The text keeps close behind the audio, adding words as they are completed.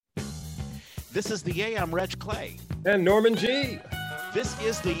This is the Yay. I'm Reg Clay. And Norman G. This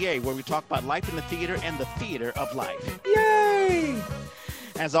is the Yay, where we talk about life in the theater and the theater of life. Yay!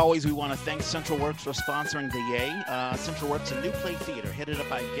 As always, we want to thank Central Works for sponsoring the Yay. Central Works, a new play theater headed up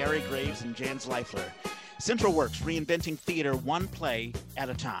by Gary Graves and Jan Leifler. Central Works, reinventing theater one play at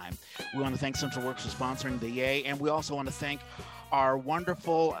a time. We want to thank Central Works for sponsoring the Yay, and we also want to thank our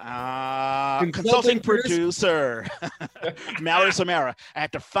wonderful consulting producer, Mallory Samara. I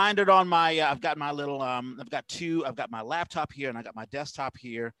have to find it on my, I've got my little, I've got my laptop here and I got my desktop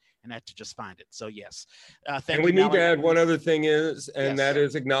here, and I have to just find it. So yes. Thank you, and we need to add one other thing is, and yes, that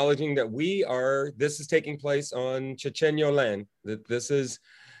is acknowledging that this is taking place on Chochenyo land. That this is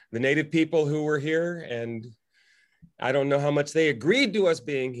the native people who were here, and I don't know how much they agreed to us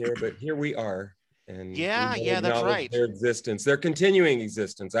being here, but here we are. And yeah, that's right. Their existence, their continuing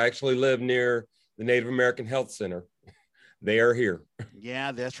existence. I actually live near the Native American Health Center. They are here.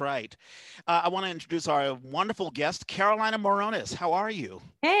 Yeah, that's right. I want to introduce our wonderful guest, Carolina Morones. How are you?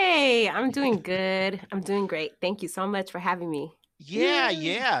 Hey, I'm doing good. I'm doing great. Thank you so much for having me. Yeah.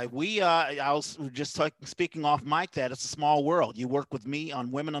 I was just speaking off mic that it's a small world. You work with me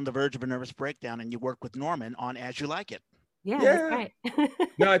on Women on the Verge of a Nervous Breakdown, and you work with Norman on As You Like It. Yeah. That's right.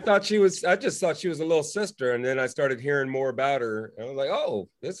 No, I just thought she was a little sister. And then I started hearing more about her. And I was like, oh,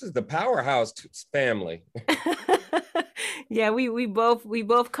 this is the powerhouse family. Yeah, we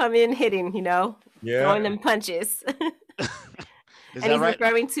both come in hitting, throwing them punches. And he's right?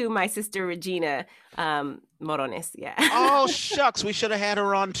 Referring to my sister, Regina Morones. Yeah. Oh, shucks. We should have had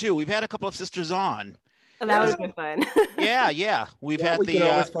her on too. We've had a couple of sisters on. Oh, that was been fun. Yeah. We can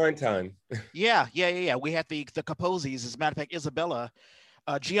always find time. Yeah. We had the Capozzi's. As a matter of fact, Gianna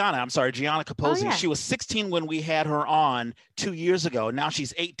Capozzi. Oh, yeah. She was 16 when we had her on 2 years ago. Now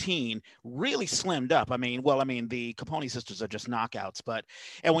she's 18, really slimmed up. I mean, the Capone sisters are just knockouts.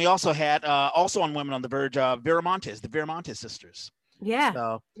 And we also had, also on Women on the Verge, the Viramontes sisters. Yeah.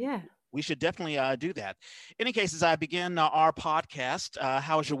 So, yeah. We should definitely do that. In any case, as I begin our podcast,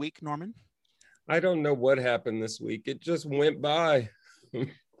 how was your week, Norman? I don't know what happened this week. It just went by.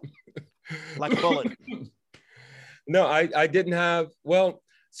 Like a bullet. No, I didn't have,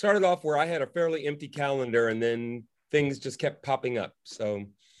 started off where I had a fairly empty calendar and then things just kept popping up. So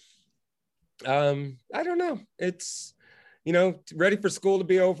I don't know. It's, ready for school to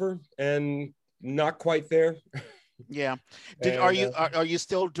be over and not quite there. Yeah. Are you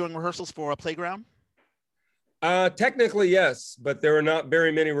still doing rehearsals for a playground? Technically, yes, but there are not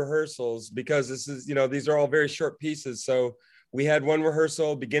very many rehearsals because this is, these are all very short pieces. So we had one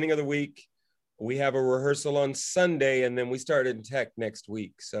rehearsal beginning of the week. We have a rehearsal on Sunday, and then we start in tech next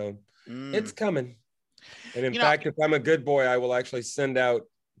week. So it's coming. And in fact, if I'm a good boy, I will actually send out,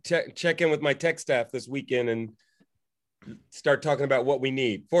 check in with my tech staff this weekend and start talking about what we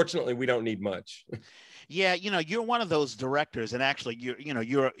need. Fortunately, we don't need much. Yeah, you're one of those directors, and actually,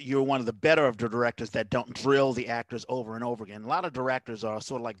 you're one of the better of the directors that don't drill the actors over and over again. A lot of directors are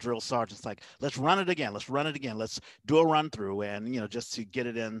sort of like drill sergeants, like let's run it again, let's do a run through, and just to get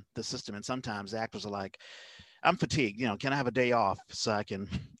it in the system. And sometimes the actors are like, I'm fatigued. Can I have a day off so I can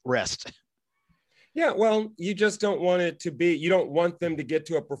rest? Yeah, well, you just don't want it to be. You don't want them to get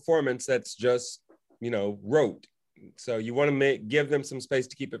to a performance that's just rote. So you want to give them some space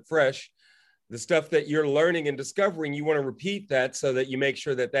to keep it fresh. The stuff that you're learning and discovering, you want to repeat that so that you make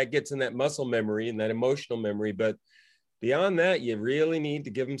sure that gets in that muscle memory and that emotional memory. But beyond that, you really need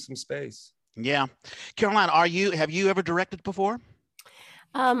to give them some space. Yeah. Caroline, have you ever directed before?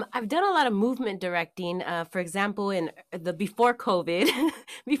 I've done a lot of movement directing. For example, in the before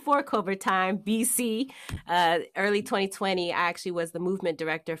COVID time, BC, early 2020, I actually was the movement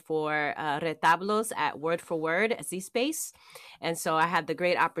director for Retablos at Word for Word at Z-Space. And so I had the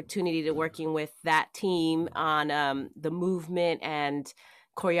great opportunity to working with that team on the movement and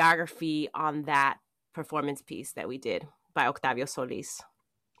choreography on that performance piece that we did by Octavio Solis.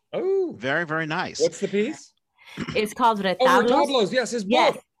 Oh, very, very nice. What's the piece? It's called Retablos. Oh, Retablos. Yes, his book.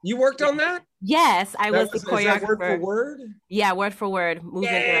 Yes. You worked on that? Yes, I was the choreographer. Is that Word for Word? Yeah, Word for Word.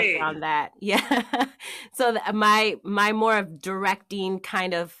 Movement director on that. Yeah. So my more of directing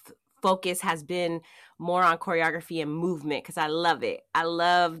kind of focus has been more on choreography and movement because I love it. I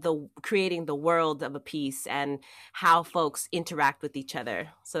love creating the world of a piece and how folks interact with each other.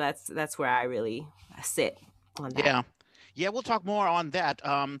 So that's where I really sit on that. Yeah. Yeah, we'll talk more on that.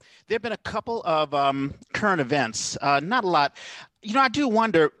 There have been a couple of current events, not a lot. I do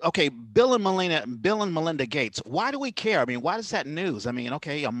wonder, okay, Bill and Melinda Gates, why do we care? I mean, why is that news? I mean,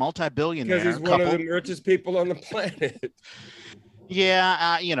 okay, a multi-billionaire because he's one of the richest people on the planet.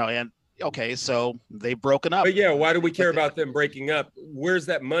 Yeah, and Okay, so they've broken up. But yeah, why do we care about them breaking up? Where's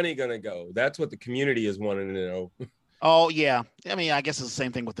that money going to go? That's what the community is wanting to know. Oh yeah, I mean, I guess it's the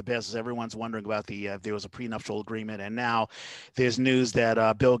same thing with the business. Everyone's wondering about if there was a prenuptial agreement, and now there's news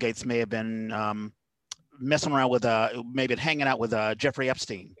that Bill Gates may have been messing around with maybe hanging out with Jeffrey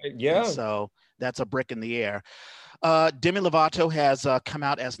Epstein. Yeah. And so that's a brick in the air. Demi Lovato has come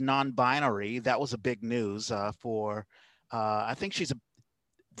out as non-binary. That was a big news for. I think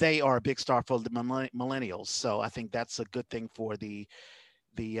they are a big star for the millennials. So I think that's a good thing for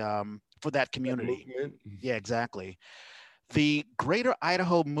for that community. Yeah, exactly. The Greater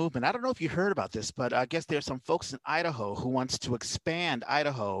Idaho Movement. I don't know if you heard about this, but I guess there's some folks in Idaho who wants to expand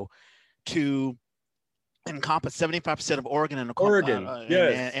Idaho to encompass 75% of Oregon and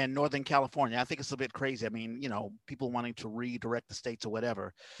Northern California. I think it's a bit crazy. I mean, people wanting to redirect the states or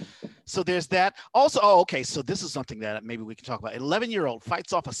whatever. So there's that. Also, okay, so this is something that maybe we can talk about. An 11-year-old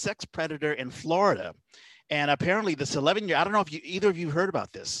fights off a sex predator in Florida. And apparently this 11-year, I don't know if either of you heard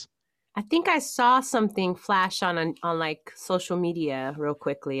about this. I think I saw something flash on like social media real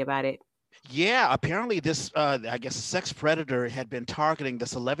quickly about it. Yeah, apparently this, I guess, a sex predator had been targeting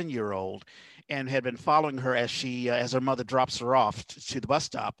this 11-year-old and had been following her as her mother drops her off to the bus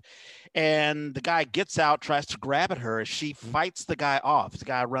stop. And the guy gets out, tries to grab at her. She fights the guy off. The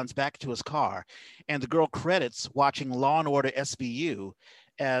guy runs back to his car. And the girl credits watching Law and Order SVU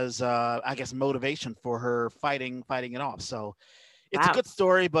as, I guess, motivation for her fighting it off. So it's a good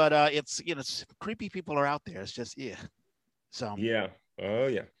story, but it's creepy people are out there. It's just, yeah. So yeah. Oh,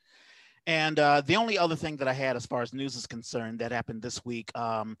 yeah. And the only other thing that I had as far as news is concerned that happened this week,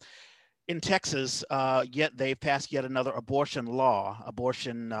 in Texas, they've passed yet another abortion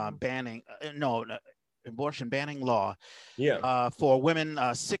banning law. Yeah. For women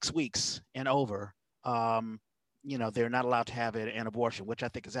 6 weeks and over. They're not allowed to have an abortion, which I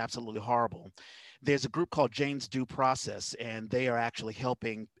think is absolutely horrible. There's a group called Jane's Due Process, and they are actually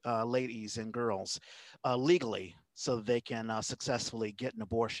helping ladies and girls legally so that they can successfully get an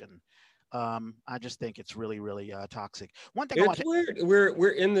abortion. I just think it's really, really toxic. One thing it's weird. We're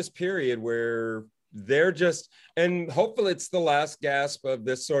in this period where they're just, and hopefully it's the last gasp of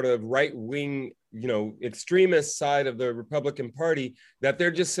this sort of right wing, extremist side of the Republican Party, that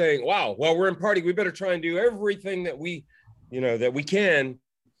they're just saying, wow, well, we're in party. We better try and do everything that we can,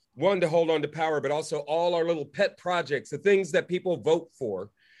 one, to hold on to power, but also all our little pet projects, the things that people vote for.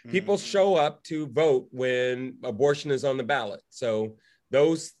 Mm-hmm. People show up to vote when abortion is on the ballot. So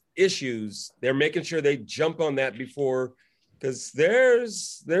those issues, they're making sure they jump on that before, because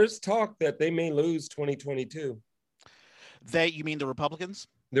there's talk that they may lose 2022. You mean the Republicans?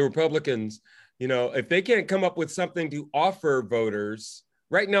 The Republicans, if they can't come up with something to offer voters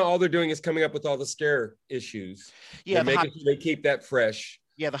right now, all they're doing is coming up with all the scare issues. Yeah, making sure they keep that fresh.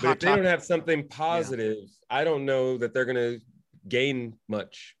 Yeah, but if they don't have something positive, I don't know that they're going to gain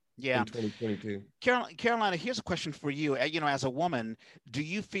much. Yeah. In 2022. Carolina, here's a question for you. As a woman, do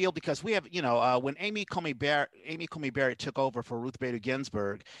you feel, because we have, when Amy Coney Barrett took over for Ruth Bader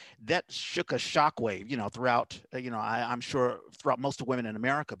Ginsburg, that shook a shockwave, throughout, I'm sure throughout most of women in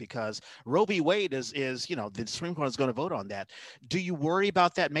America, because Roe v. Wade is the Supreme Court is going to vote on that. Do you worry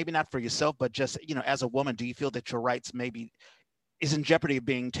about that? Maybe not for yourself, but just, as a woman, do you feel that your rights maybe is in jeopardy of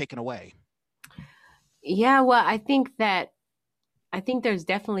being taken away? Yeah, well, I think there's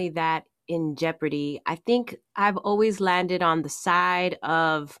definitely that in jeopardy. I think I've always landed on the side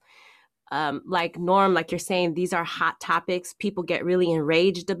of, like Norm, like you're saying, these are hot topics. People get really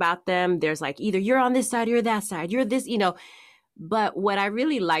enraged about them. There's like, either you're on this side, or you're that side, you're this, But what I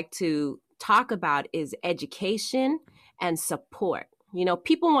really like to talk about is education and support.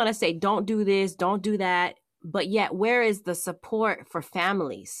 People want to say, don't do this, don't do that. But yet, where is the support for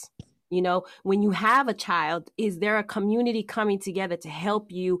families? When you have a child, is there a community coming together to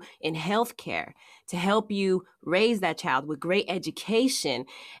help you in healthcare, to help you raise that child with great education?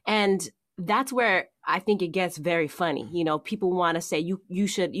 And that's where I think it gets very funny. People want to say you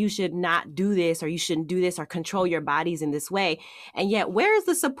should not do this, or you shouldn't do this, or control your bodies in this way. And yet, where is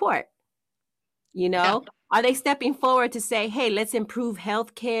the support? Yeah. Are they stepping forward to say, hey, let's improve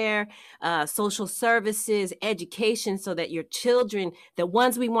healthcare, social services, education, so that your children, the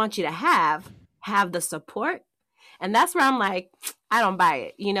ones we want you to have the support? And that's where I'm like, I don't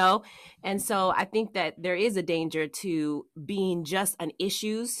buy it, And so I think that there is a danger to being just an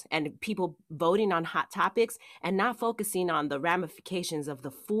issues and people voting on hot topics and not focusing on the ramifications of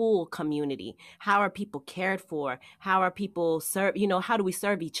the full community. How are people cared for? How are people served? How do we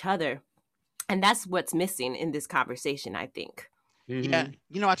serve each other? And that's what's missing in this conversation, I think. Mm-hmm.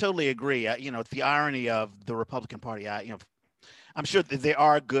 Yeah, I totally agree. It's the irony of the Republican Party. I'm sure that there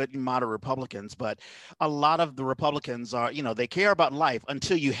are good and moderate Republicans, but a lot of the Republicans are, they care about life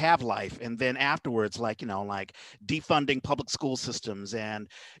until you have life. And then afterwards, like defunding public school systems and,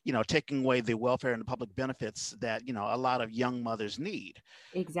 taking away the welfare and the public benefits that, a lot of young mothers need.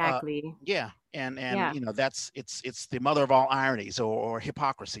 Uh, Exactly. yeah. And Yeah. it's the mother of all ironies or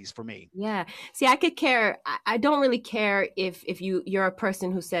hypocrisies for me. Yeah. See, I could care. I don't really care if you're a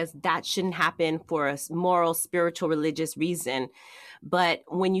person who says that shouldn't happen for a moral, spiritual, religious reason. But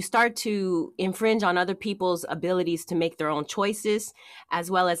when you start to infringe on other people's abilities to make their own choices, as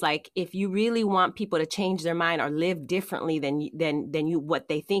well as like if you really want people to change their mind or live differently than you what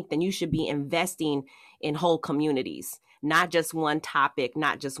they think, then you should be investing in whole communities, not just one topic,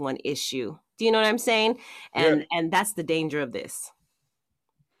 not just one issue. Do you know what I'm saying? Yeah. And that's the danger of this.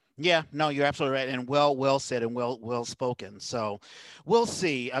 Yeah, no, you're absolutely right, and well said, and well spoken. So, we'll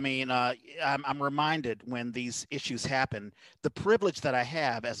see. I mean, I'm reminded when these issues happen, the privilege that I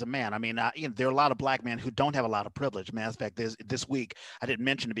have as a man. I mean, there are a lot of black men who don't have a lot of privilege. Matter of fact, this week I didn't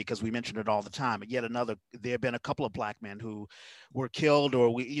mention it because we mention it all the time. But yet another, there have been a couple of black men who were killed,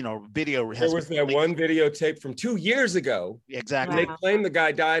 or video has. There was that one videotape from 2 years ago. Exactly. And they claimed the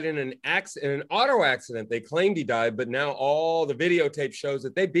guy died in an auto accident. They claimed he died, but now all the videotape shows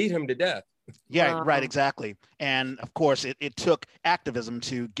that they beat him to death. Yeah, Wow. right, exactly. And of course, it took activism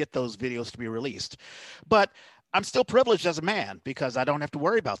to get those videos to be released. But I'm still privileged as a man because I don't have to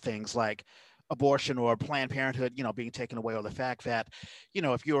worry about things like abortion or Planned Parenthood, being taken away, or the fact that,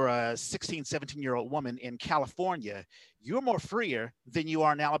 if you're a 16, 17-year-old woman in California, you're more freer than you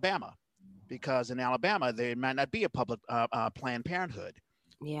are in Alabama, because in Alabama, there might not be a public Planned Parenthood.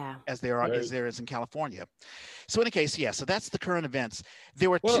 Yeah. As there is in California. So in any case, yeah. So that's the current events. There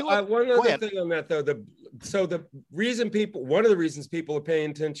were Well, two. one other thing on that though. One of the reasons people are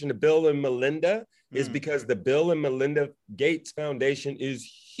paying attention to Bill and Melinda is because the Bill and Melinda Gates Foundation is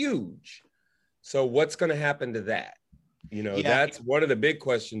huge. So what's going to happen to that? That's one of the big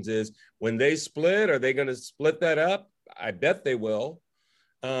questions. Is when they split, are they going to split that up? I bet they will.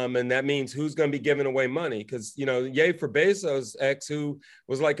 And that means who's going to be giving away money? Because, yay for Bezos' ex, who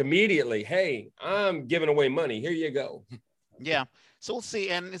was like immediately, hey, I'm giving away money. Here you go. Yeah. So we'll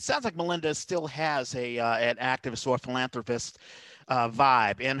see. And it sounds like Melinda still has an activist or philanthropist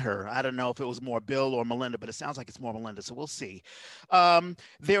vibe in her. I don't know if it was more Bill or Melinda, but it sounds like it's more Melinda. So we'll see.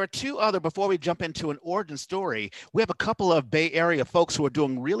 There are two other, before we jump into an origin story, we have a couple of Bay Area folks who are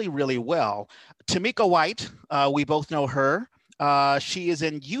doing really, really well. Tamika White, we both know her. She is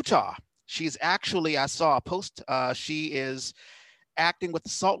in Utah. She's actually, I saw a post, she is acting with the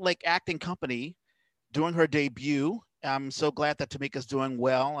Salt Lake Acting Company, doing her debut. I'm so glad that Tamika's doing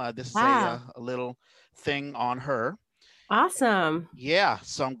well. This is a little thing on her. Awesome. Yeah,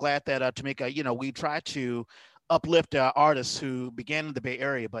 so I'm glad that Tamika, we try to uplift artists who began in the Bay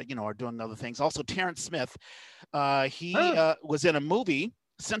Area, but, are doing other things. Also, Terrence Smith, he was in a movie,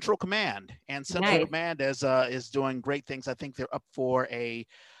 Central Command, and Central Command is doing great things. I think they're up for a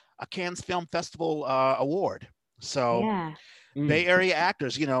Cannes Film Festival award. So Bay Area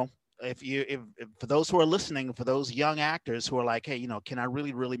actors, if for those who are listening, for those young actors who are like, hey, can I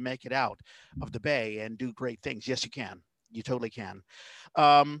really, really make it out of the Bay and do great things? Yes, you can. You totally can.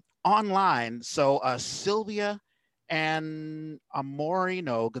 Online, so Sylvia and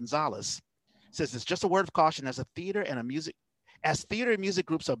Amorino Gonzalez says it's just a word of caution as theater and music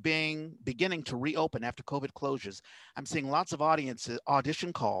groups are beginning to reopen after COVID closures. I'm seeing lots of audiences,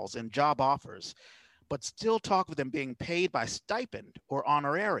 audition calls, and job offers, but still talk of them being paid by stipend or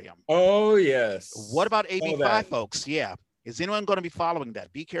honorarium. Oh, yes. What about AB5 folks? Yeah. Is anyone going to be following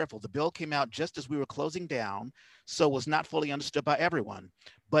that? Be careful. The bill came out just as we were closing down, so was not fully understood by everyone,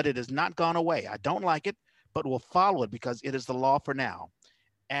 but it has not gone away. I don't like it, but will follow it because it is the law for now.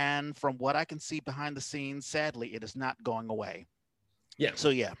 And from what I can see behind the scenes, sadly, it is not going away. Yeah. So,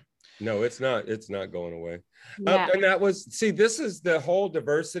 yeah. No, it's not. It's not going away. Yeah. And this is the whole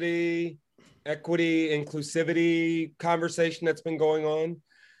diversity, equity, inclusivity conversation that's been going on.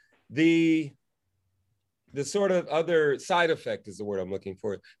 The sort of other side effect is the word I'm looking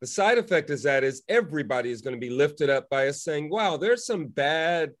for. The side effect is everybody is going to be lifted up by us saying, wow, there's some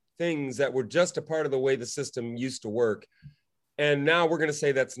bad things that were just a part of the way the system used to work. And now we're going to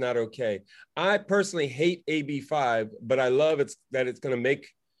say that's not okay. I personally hate AB5, but I love that it's going to make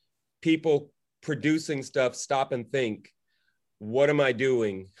people producing stuff stop and think, what am I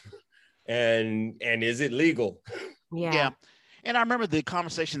doing? And is it legal? Yeah. And I remember the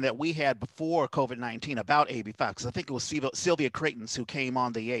conversation that we had before COVID-19 about AB5, because I think it was Sylvia Creighton's who came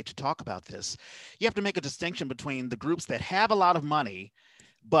on the air to talk about this. You have to make a distinction between the groups that have a lot of money,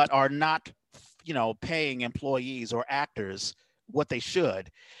 but are not, paying employees or actors what they should.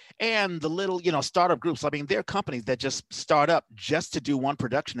 And the little, startup groups, I mean, there are companies that just start up just to do one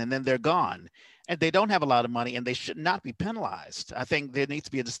production and then they're gone. And they don't have a lot of money and they should not be penalized. I think there needs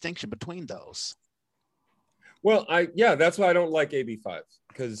to be a distinction between those. Well, that's why I don't like AB5,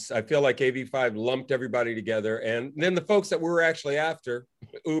 because I feel like AB5 lumped everybody together. And then the folks that we were actually after,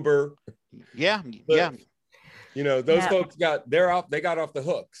 Uber. Yeah. Those folks they got off the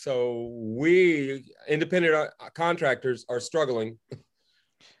hook. So we independent contractors are struggling.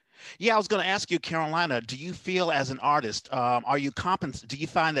 Yeah, I was going to ask you, Carolina, do you feel as an artist, do you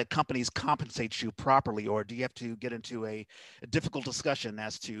find that companies compensate you properly, or do you have to get into a difficult discussion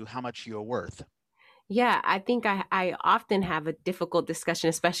as to how much you're worth? Yeah, I think I often have a difficult discussion,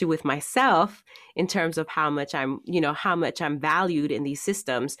 especially with myself, in terms of how much I'm valued in these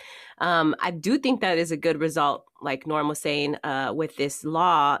systems. I do think that is a good result, like Norm was saying, with this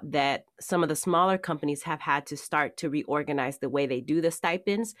law, that some of the smaller companies have had to start to reorganize the way they do the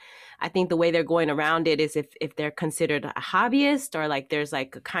stipends. I think the way they're going around it is if they're considered a hobbyist, or like there's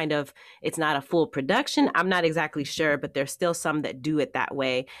like a kind of, it's not a full production. I'm not exactly sure, but there's still some that do it that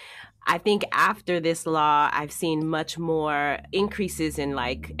way. I think after this law, I've seen much more increases in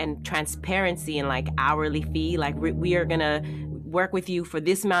and transparency in hourly fee. Like we are going to work with you for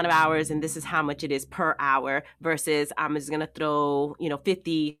this amount of hours and this is how much it is per hour, versus I'm just going to throw,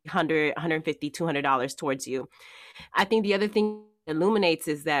 $50, $100, $150, $200 towards you. I think the other thing that illuminates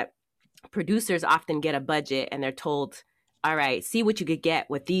is that producers often get a budget and they're told, all right, see what you could get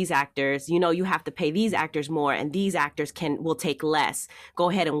with these actors. You have to pay these actors more and these actors will take less.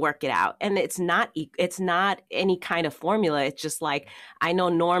 Go ahead and work it out. And it's not any kind of formula. It's just like, I know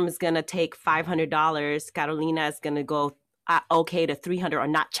Norm is going to take $500. Carolina is going to go okay to $300, or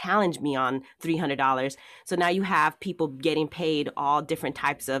not challenge me on $300. So now you have people getting paid all different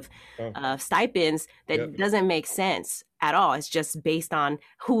types of stipends that doesn't make sense at all. It's just based on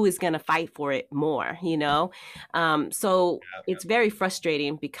who is going to fight for it more, It's very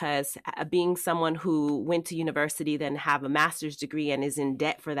frustrating, because being someone who went to university, then have a master's degree and is in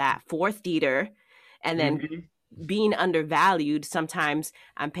debt for that, for theater, and then being undervalued, sometimes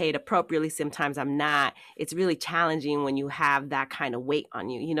I'm paid appropriately, sometimes I'm not. It's really challenging when you have that kind of weight on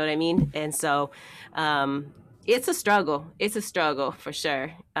you. You know what I mean? And so it's a struggle. It's a struggle for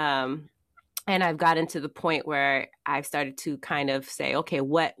sure. And I've gotten to the point where I've started to kind of say, okay,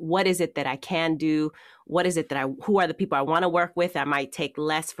 what is it that I can do? What is it that who are the people I want to work with? I might take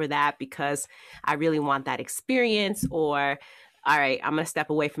less for that because I really want that experience, or all right, I'm going to step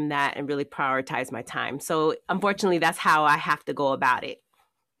away from that and really prioritize my time. So unfortunately, that's how I have to go about it.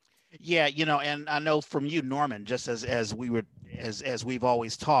 Yeah, and I know from you, Norman, just as we've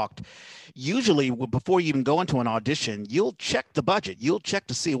always talked, usually before you even go into an audition, you'll check the budget. You'll check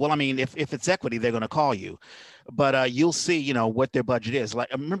to see, well, I mean, if it's equity, they're going to call you, but you'll see, what their budget is. Like,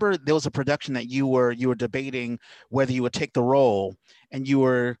 I remember there was a production that you were debating whether you would take the role, and you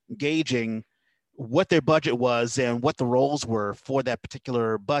were gauging what their budget was and what the roles were for that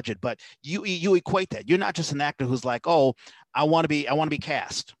particular budget. But you equate that. You're not just an actor who's like, oh, I want to be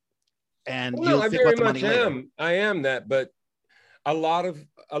cast. And I very much am. I am that, but a lot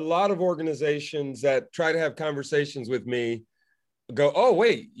of organizations that try to have conversations with me go, oh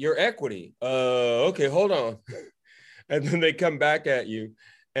wait, you're equity. Okay, hold on. And then they come back at you.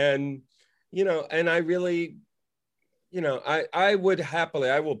 And and I really, I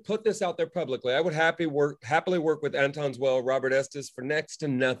will put this out there publicly. I would happily work with Anton Zwell, Robert Estes for next to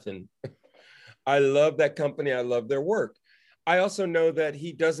nothing. I love that company. I love their work. I also know that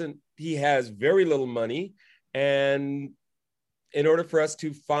he has very little money, and in order for us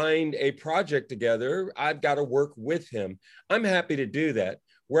to find a project together, I've got to work with him. I'm happy to do that.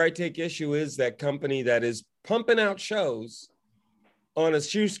 Where I take issue is that company that is pumping out shows on a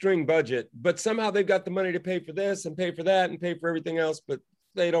shoestring budget, but somehow they've got the money to pay for this and pay for that and pay for everything else, but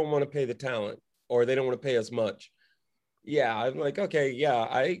they don't want to pay the talent, or they don't want to pay as much. Yeah, I'm like, okay, yeah,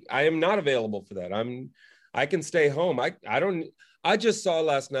 I am not available for that. I can stay home. I just saw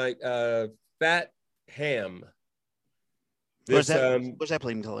last night Fat Ham. Where's that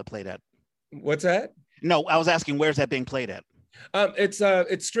being played at? What's that? No, I was asking, where's that being played at?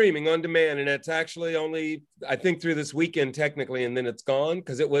 It's streaming on demand, and it's actually only, I think, through this weekend technically, and then it's gone,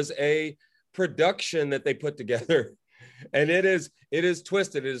 because it was a production that they put together, and it is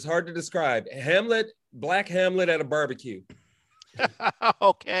twisted. It is hard to describe. Black Hamlet at a barbecue.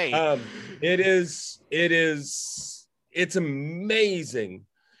 Okay. It's amazing.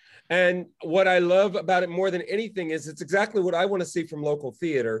 And what I love about it more than anything is it's exactly what I want to see from local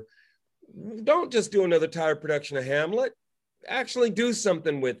theater. Don't just do another tired production of Hamlet. Actually do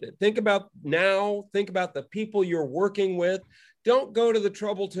something with it. Think about the people you're working with. don't go to the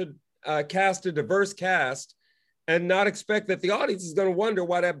trouble to cast a diverse cast and not expect that the audience is going to wonder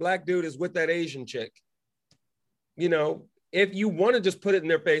why that black dude is with that Asian chick. You know, if you want to just put it in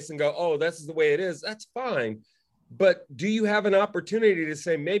their face and go, oh, this is the way it is, that's fine. But do you have an opportunity to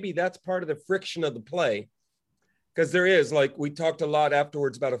say, maybe that's part of the friction of the play? Because there is, like we talked a lot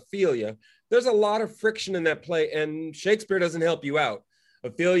afterwards about Ophelia. There's a lot of friction in that play, and Shakespeare doesn't help you out.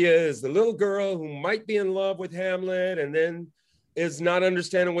 Ophelia is the little girl who might be in love with Hamlet and then is not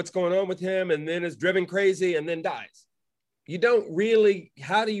understanding what's going on with him and then is driven crazy and then dies. You don't really,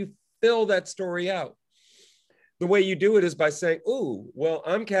 how do you fill that story out? The way you do it is by saying, ooh, well,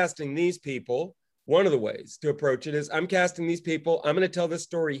 I'm casting these people. One of the ways to approach it is I'm casting these people. I'm going to tell this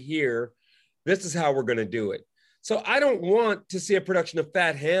story here. This is how we're going to do it. So I don't want to see a production of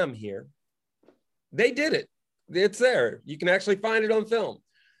Fat Ham here. They did it. It's there. You can actually find it on film.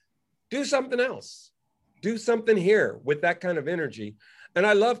 Do something else. Do something here with that kind of energy. And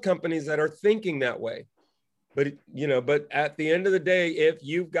I love companies that are thinking that way. But, you know, but at the end of the day, if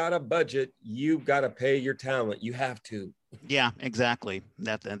you've got a budget, you've got to pay your talent. You have to. Yeah, exactly.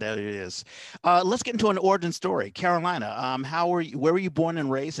 That it is. Let's get into an origin story. Carolina, where were you born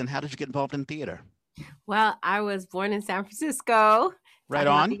and raised, and how did you get involved in theater? Well, I was born in San Francisco. Right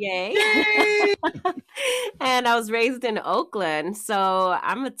on. Yay. And I was raised in Oakland. So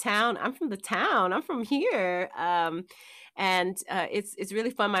I'm from the town. I'm from here. And it's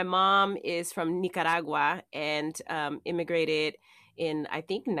really fun. My mom is from Nicaragua and immigrated in, I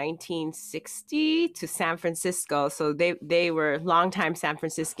think, 1960 to San Francisco. So they were longtime San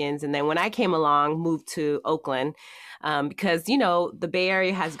Franciscans. And then when I came along, moved to Oakland because, you know, the Bay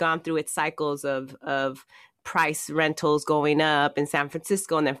Area has gone through its cycles of price rentals going up in San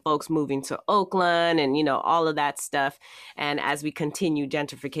Francisco and then folks moving to Oakland and, you know, all of that stuff. And as we continue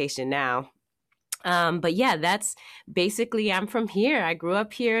gentrification now. But yeah, that's basically, I'm from here. I grew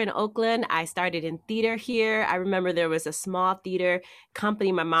up here in Oakland. I started in theater here. I remember there was a small theater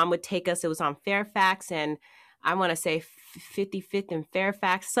company. My mom would take us. It was on Fairfax and I want to say 55th and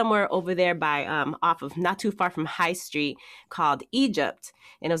Fairfax, somewhere over there by off of not too far from High Street, called Egypt.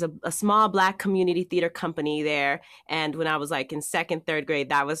 And it was a small Black community theater company there. And when I was like in second, third grade,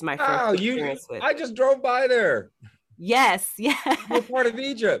 that was my first experience with. I just drove by there. Yes, yeah. You're part of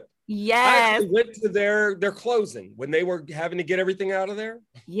Egypt. Yes. I actually went to their closing when they were having to get everything out of there.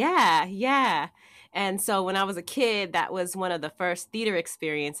 Yeah, yeah. And so when I was a kid, that was one of the first theater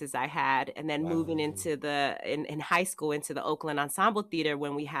experiences I had. And then moving into in high school into the Oakland Ensemble Theater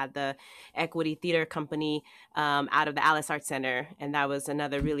when we had the Equity Theater Company out of the Alice Art Center. And that was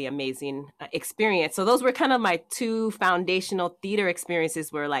another really amazing experience. So those were kind of my two foundational theater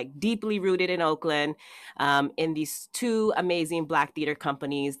experiences, were like deeply rooted in Oakland in these two amazing Black theater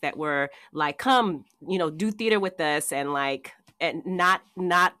companies that were like, come, you know, do theater with us and like, and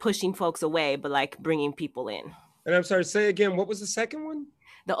not pushing folks away, but like bringing people in. And I'm sorry, say again, what was the second one?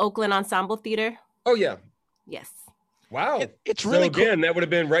 The Oakland Ensemble Theater. Oh, yeah. Yes. Wow. It's really so again, that would have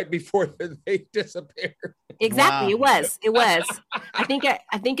been right before they disappeared. Exactly. Wow. It was. I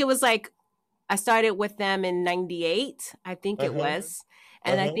think it was like, I started with them in 98. I think it was.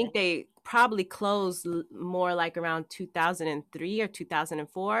 And I think they probably closed more like around 2003 or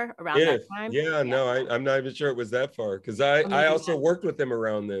 2004, around that time. Yeah, no, I'm not even sure it was that far because I also worked with them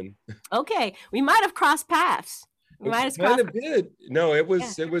around then. Okay, we might have crossed paths. Did. No, it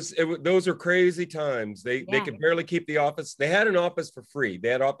was those are crazy times. They could barely keep the office. They had an office for free. They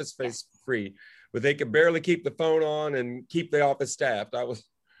had office space for free, but they could barely keep the phone on and keep the office staffed.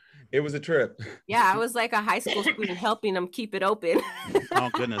 It was a trip. Yeah, I was like a high school student helping them keep it open. Oh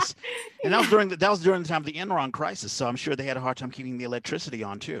goodness! And that was during the time of the Enron crisis, so I'm sure they had a hard time keeping the electricity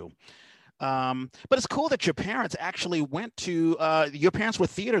on too. But it's cool that your parents actually went to. Your parents were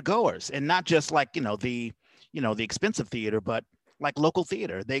theater goers, and not just like the expensive theater, but like local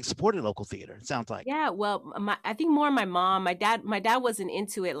theater. They supported local theater, it sounds like. Yeah, well, I think more my mom. My dad wasn't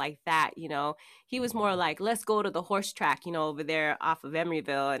into it like that, you know. He was more like, let's go to the horse track, you know, over there off of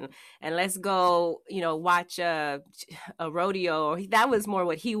Emeryville, and let's go, you know, watch a rodeo. That was more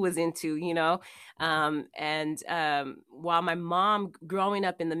what he was into, you know. While my mom, growing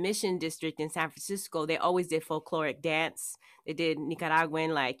up in the Mission District in San Francisco, they always did folkloric dance. They did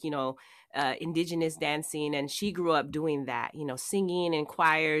Nicaraguan, like, you know, indigenous dancing, and she grew up doing that, you know, singing in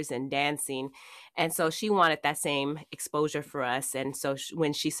choirs and dancing, and so she wanted that same exposure for us. And so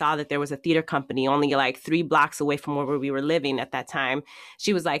when she saw that there was a theater company only like 3 blocks away from where we were living at that time,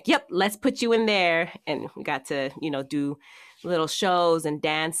 she was like, yep, let's put you in there. And we got to, you know, do little shows and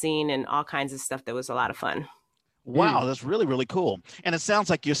dancing and all kinds of stuff that was a lot of fun. Wow, that's really, really cool. And it sounds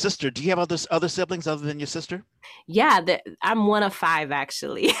like your sister. Do you have other siblings other than your sister? Yeah, I'm one of five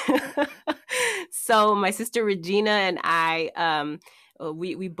actually. So my sister Regina and I,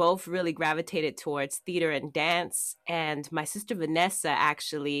 we both really gravitated towards theater and dance. And my sister Vanessa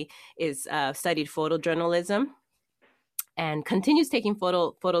actually is studied photojournalism and continues taking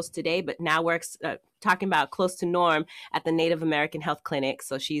photos today, but now works talking about close to Norm at the Native American Health Clinic.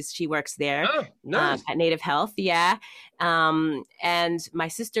 So she works there Oh, nice. at Native Health, yeah. And my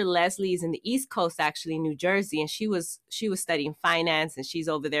sister Leslie is in the East Coast, actually, New Jersey, and she was studying finance, and she's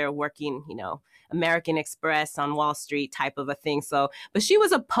over there working, American Express on Wall Street type of a thing. So, but she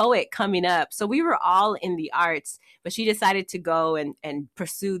was a poet coming up. So we were all in the arts, but she decided to go and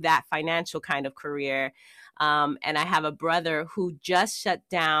pursue that financial kind of career. And I have a brother who just shut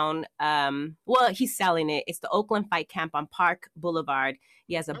down. Well, he's selling it. It's the Oakland Fight Camp on Park Boulevard.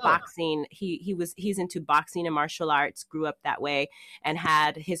 He has a boxing. He's into boxing and martial arts. Grew up that way and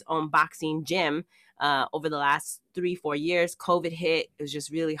had his own boxing gym. Over the last 3-4 years, COVID hit. It was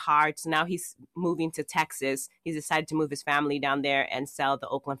just really hard. So now he's moving to Texas. He's decided to move his family down there and sell the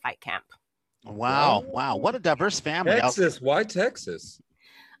Oakland Fight Camp. Wow. Wow. What a diverse family. Texas. Why Texas?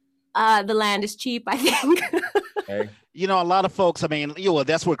 The land is cheap, I think. Okay. A lot of folks,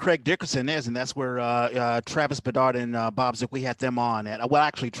 that's where Craig Dickerson is, and that's where Travis Bedard and Bob Zook, we had them on. And well,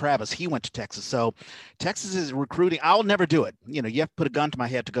 actually, Travis, he went to Texas. So Texas is recruiting. I'll never do it. You have to put a gun to my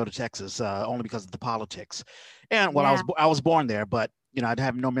head to go to Texas, only because of the politics. And I was born there, but I'd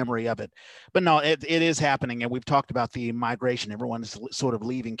have no memory of it. But no, it is happening. And we've talked about the migration. Everyone is sort of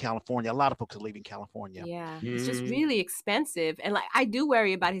leaving California. A lot of folks are leaving California. Yeah, it's just really expensive. And I do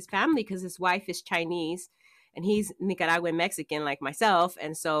worry about his family because his wife is Chinese and he's Nicaraguan Mexican like myself.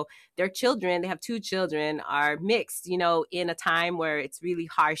 And so their children, they have 2 children, are mixed, in a time where it's really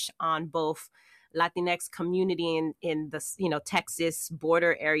harsh on both Latinx community in the, Texas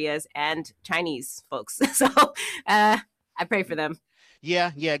border areas and Chinese folks. So I pray for them.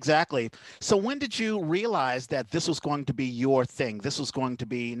 Yeah, exactly. So when did you realize that this was going to be your thing? This was going to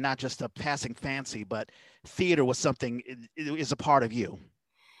be not just a passing fancy, but theater was something, it is a part of you.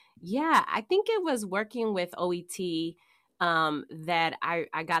 Yeah, I think it was working with OET that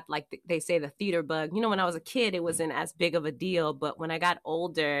I got, like they say, the theater bug. When I was a kid, it wasn't as big of a deal. But when I got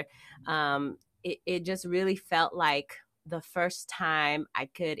older, it just really felt like the first time I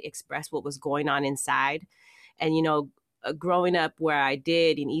could express what was going on inside. And, growing up where I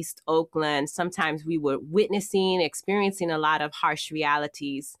did in East Oakland, sometimes we were experiencing a lot of harsh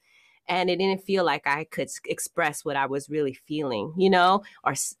realities. And it didn't feel like I could express what I was really feeling,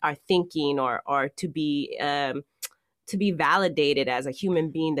 or thinking, or to be validated as a human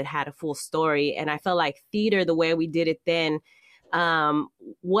being that had a full story. And I felt like theater, the way we did it then,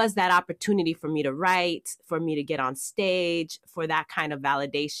 was that opportunity for me to write, for me to get on stage, for that kind of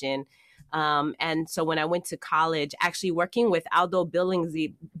validation. And so when I went to college, actually working with Aldo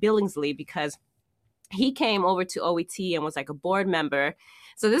Billingsley, because he came over to OET and was like a board member.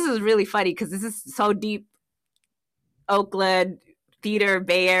 So this is really funny because this is so deep Oakland theater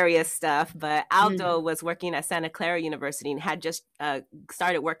Bay Area stuff. But Aldo was working at Santa Clara University and had just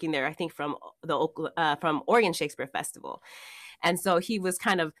started working there, I think, from Oregon Shakespeare Festival. And so he was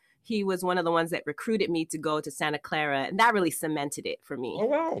one of the ones that recruited me to go to Santa Clara, and that really cemented it for me. Oh,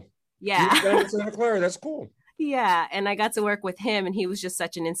 wow. Yeah. You were in Santa Clara. That's cool. Yeah. And I got to work with him, and he was just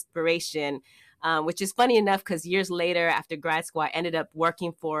such an inspiration, which is funny enough because years later, after grad school, I ended up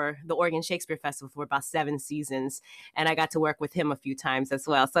working for the Oregon Shakespeare Festival for about 7 seasons. And I got to work with him a few times as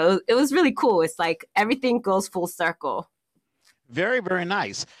well. So it was really cool. It's like everything goes full circle. Very, very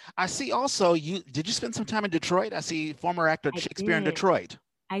nice. I see also did you spend some time in Detroit? I see former actor Shakespeare in Detroit.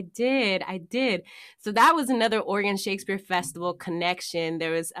 I did. So that was another Oregon Shakespeare Festival connection.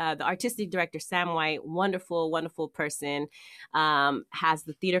 There was the artistic director, Sam White, wonderful, wonderful person, has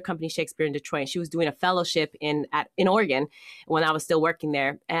the theater company Shakespeare in Detroit. She was doing a fellowship in Oregon when I was still working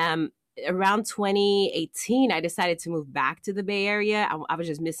there. Around 2018, I decided to move back to the Bay Area. I was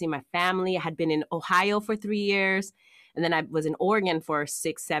just missing my family. I had been in Ohio for 3 years. And then I was in Oregon for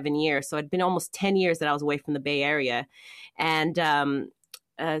 6-7 years. So it'd been almost 10 years that I was away from the Bay Area. And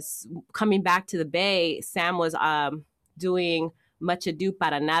coming back to the Bay, Sam was doing Much Ado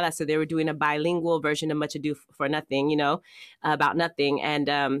para Nada. So they were doing a bilingual version of Much Ado for Nothing, about nothing.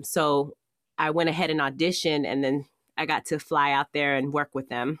 And so I went ahead and auditioned, and then I got to fly out there and work with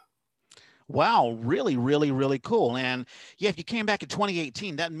them. Wow, really, really, really cool. And yeah, if you came back in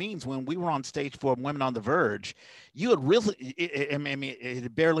 2018, that means when we were on stage for Women on the Verge, you had really, I mean, it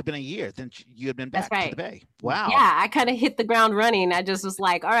had barely been a year since you had been That's back to right. the Bay. Wow. Yeah, I kind of hit the ground running. I just was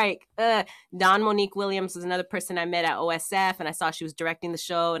like, all right, Dawn Monique Williams was another person I met at OSF, and I saw she was directing the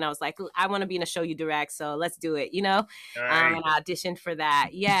show, and I was like, I want to be in a show you direct, so let's do it, you know? Nice. And I auditioned for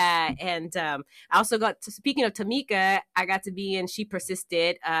that. Yeah, and I also got to, speaking of Tamika, I got to be in She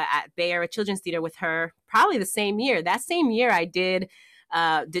Persisted at Bay Area Children's Theater with her probably the same year. That same year I did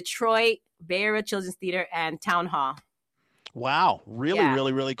Detroit, Bay Area Children's Theater, and Town Hall. Wow, really, Yeah.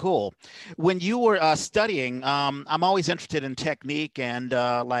 really, really cool. When you were studying, I'm always interested in technique and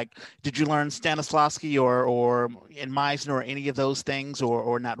like, did you learn Stanislavski or in Meisner or any of those things,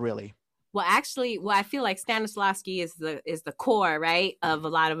 or not really? Well, actually, I feel like Stanislavski is the core, right, of a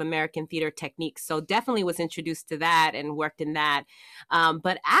lot of American theater techniques. So definitely was introduced to that and worked in that.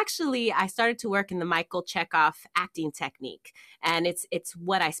 But actually, I started to work in the Michael Chekhov acting technique, and it's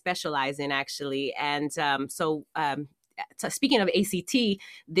what I specialize in actually. And so speaking of ACT,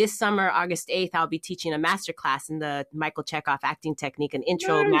 this summer, August 8th, I'll be teaching a masterclass in the Michael Chekhov acting technique, an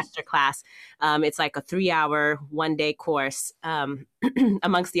intro masterclass. It's like a 3-hour, one-day course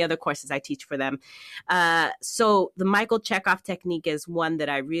amongst the other courses I teach for them. So the Michael Chekhov technique is one that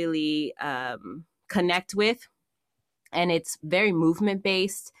I really connect with, and it's very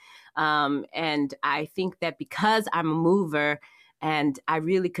movement-based. And I think that because I'm a mover, and I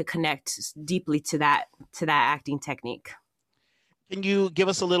really could connect deeply to that acting technique. Can you give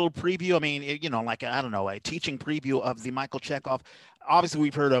us a little preview? I mean, you know, like, I don't know, a teaching preview of the Michael Chekhov. Obviously,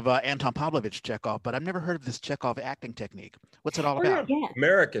 we've heard of Anton Pavlovich Chekhov, but I've never heard of this Chekhov acting technique. What's it all about? Yeah.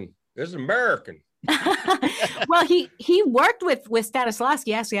 American. This is American. Well, he worked with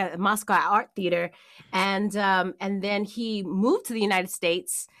Stanislavski actually at Moscow Art Theater, and then he moved to the United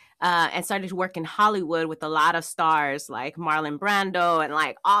States and started to work in Hollywood with a lot of stars like Marlon Brando and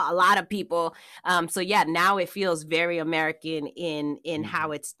like a lot of people. So yeah, now it feels very American in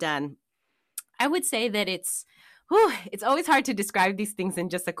how it's done. I would say that it's always hard to describe these things in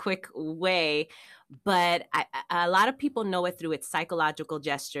just a quick way, but a lot of people know it through its psychological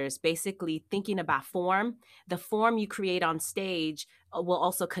gestures, basically thinking about form. The form you create on stage will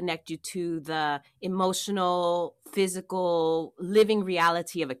also connect you to the emotional, physical, living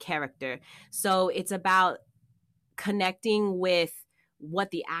reality of a character. So it's about connecting with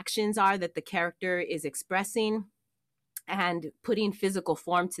what the actions are that the character is expressing and putting physical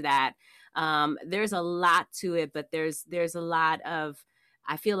form to that. There's a lot to it, but there's a lot of,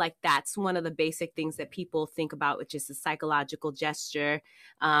 I feel like that's one of the basic things that people think about, which is the psychological gesture.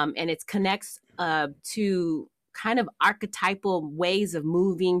 And it connects to kind of archetypal ways of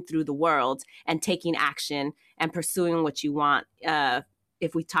moving through the world and taking action and pursuing what you want.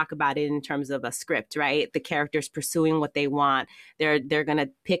 If we talk about it in terms of a script, right? The characters pursuing what they want, they're going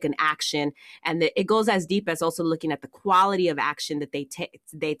to pick an action, and it goes as deep as also looking at the quality of action that they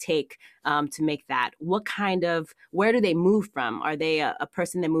take to make that. Where do they move from? Are they a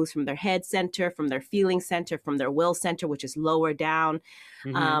person that moves from their head center, from their feeling center, from their will center, which is lower down?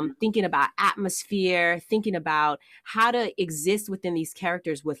 Thinking about atmosphere, thinking about how to exist within these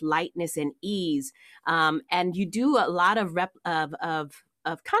characters with lightness and ease. And you do a lot of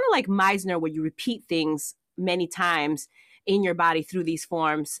kind of like Meisner, where you repeat things many times in your body through these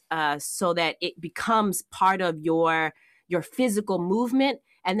forms, so that it becomes part of your physical movement.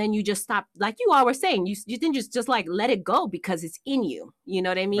 And then you just stop, like you all were saying, you didn't just like let it go because it's in you. You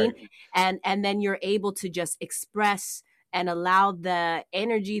know what I mean? Right. And then you're able to just express and allow the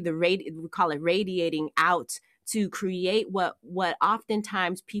energy, we call it radiating out, to create what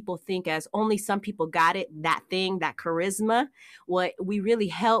oftentimes people think as only some people got it, that thing, that charisma. What we really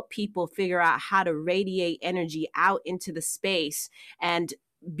help people figure out how to radiate energy out into the space and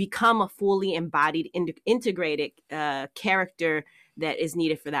become a fully embodied, integrated character that is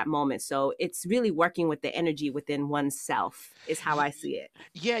needed for that moment. So it's really working with the energy within oneself is how I see it.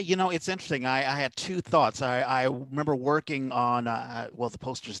 Yeah, you know, it's interesting. I had two thoughts. I remember working on, well, the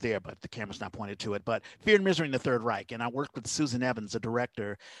poster's there, but the camera's not pointed to it, but Fear and Misery in the Third Reich. And I worked with Susan Evans, the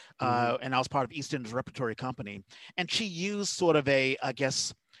director, and I was part of East End's repertory company. And she used sort of I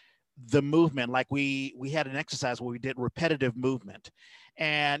guess, the movement, like we had an exercise where we did repetitive movement.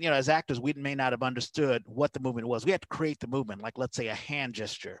 And, you know, as actors, we may not have understood what the movement was. We had to create the movement, like, let's say, a hand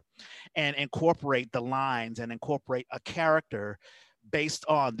gesture, and incorporate the lines and incorporate a character based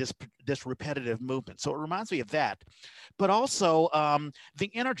on this repetitive movement. So it reminds me of that. But also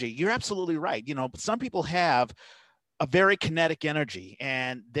the energy. You're absolutely right. You know, some people have a very kinetic energy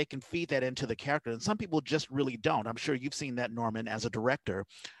and they can feed that into the character. And some people just really don't. I'm sure you've seen that, Norman, as a director,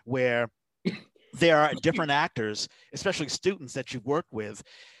 where there are different actors, especially students that you've worked with,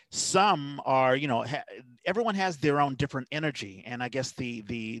 some are, everyone has their own different energy, and I guess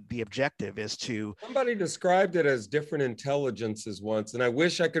the objective is to. Somebody described it as different intelligences once, and I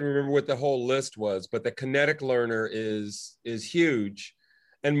wish I could remember what the whole list was, but the kinetic learner is huge.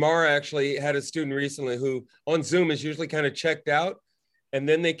 And Mara actually had a student recently who on Zoom is usually kind of checked out, and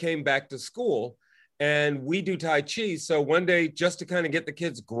then they came back to school, and we do Tai Chi. So one day, just to kind of get the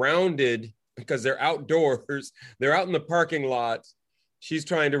kids grounded, because they're outdoors, they're out in the parking lot. She's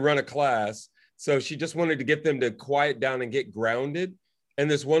trying to run a class. So she just wanted to get them to quiet down and get grounded. And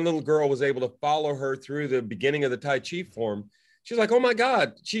this one little girl was able to follow her through the beginning of the Tai Chi form. She's like, oh my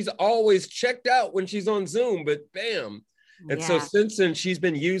God, she's always checked out when she's on Zoom, but bam. And so since then, she's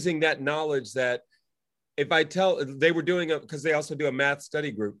been using that knowledge that if I tell, they were doing it because they also do a math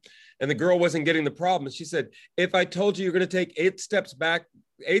study group, and the girl wasn't getting the problem. She said, if I told you you're going to take 8 steps back,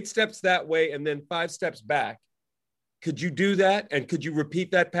 8 steps that way, and then 5 steps back, could you do that? And could you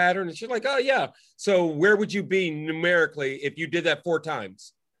repeat that pattern? And she's like, oh yeah. So where would you be numerically if you did that 4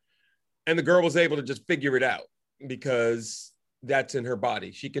 times? And the girl was able to just figure it out because that's in her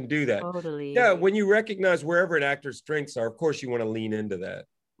body. She can do that. Totally. Yeah. When you recognize wherever an actor's strengths are, of course you want to lean into that.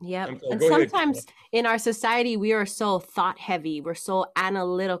 Yep. And sometimes in our society, we are so thought heavy. We're so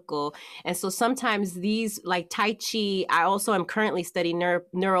analytical. And so sometimes these, like Tai Chi, I also am currently studying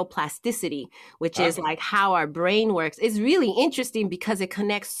neuroplasticity, which is like how our brain works. It's really interesting because it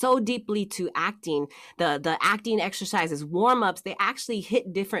connects so deeply to acting. The acting exercises, warm-ups, they actually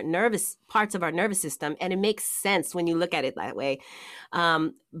hit different nervous parts of our nervous system. And it makes sense when you look at it that way.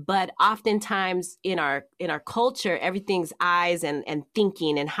 But oftentimes in our culture, everything's eyes and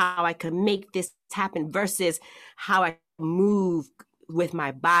thinking and how I could make this happen versus how I move with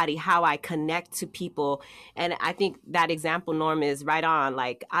my body, how I connect to people. And I think that example, Norm, is right on.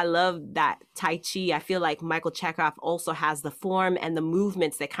 Like, I love that Tai Chi. I feel like Michael Chekhov also has the form and the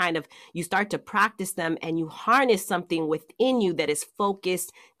movements that kind of, you start to practice them and you harness something within you that is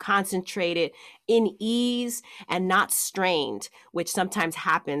focused, concentrated, in ease, and not strained, which sometimes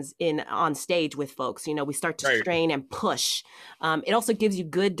happens on stage with folks. We start to strain and push. It also gives you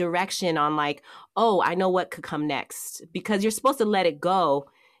good direction on like, oh, I know what could come next, because you're supposed to let it go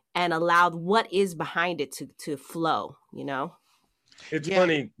and allow what is behind it to flow, It's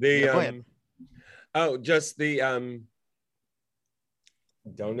funny.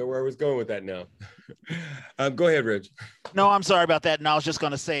 Don't know where I was going with that now. Go ahead, Rich. No, I'm sorry about that. And I was just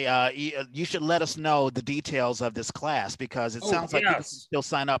going to say, you should let us know the details of this class, because it sounds like you can still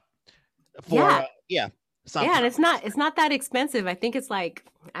sign up for, something. Yeah, and it's not that expensive. I think it's like,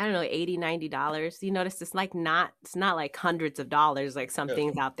 I don't know, $80, $90. You notice it's not like hundreds of dollars like some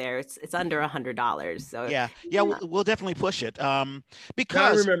things out there. It's under $100. So we'll definitely push it. I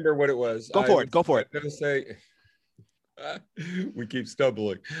Because remember what it was. Go for it. I was going to say, we keep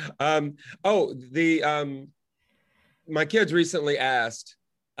stumbling. My kids recently asked,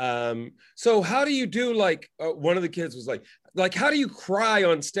 so how do you do, like, one of the kids was like, how do you cry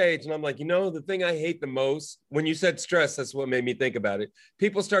on stage? And I'm like, the thing I hate the most, when you said stress, that's what made me think about it.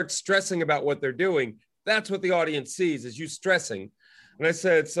 People start stressing about what they're doing. That's what the audience sees, is you stressing. And I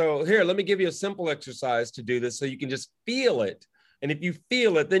said, so here, let me give you a simple exercise to do this so you can just feel it. And if you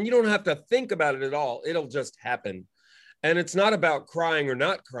feel it, then you don't have to think about it at all. It'll just happen. And it's not about crying or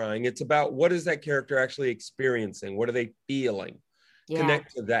not crying. It's about, what is that character actually experiencing? What are they feeling?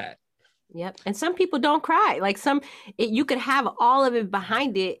 Connect to that. Yep. And some people don't cry. Like you could have all of it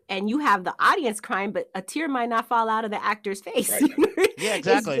behind it and you have the audience crying, but a tear might not fall out of the actor's face. Right. Yeah,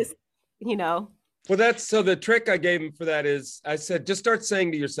 exactly. Just, Well, so the trick I gave him for that is, I said, just start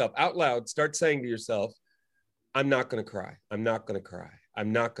saying to yourself out loud, start saying to yourself, I'm not going to cry. I'm not going to cry.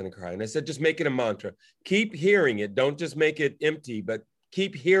 I'm not going to cry. And I said, just make it a mantra. Keep hearing it. Don't just make it empty, but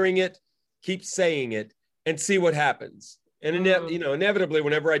keep hearing it, keep saying it, and see what happens. And inevitably,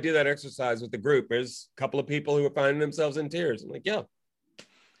 whenever I do that exercise with the group, there's a couple of people who are finding themselves in tears. I'm like, yeah.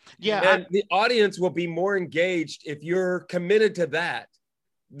 And the audience will be more engaged if you're committed to that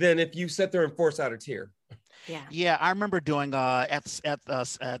than if you sit there and force out a tear. Yeah. I remember doing at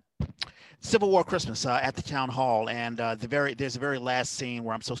Civil War Christmas at the town hall, and there's a very last scene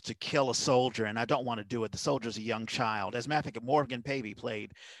where I'm supposed to kill a soldier, and I don't want to do it. The soldier's a young child. As a matter of fact, Morgan Pavey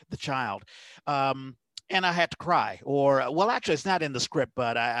played the child. And I had to cry, actually it's not in the script,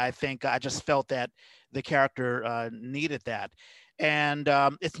 but I think I just felt that the character needed that. And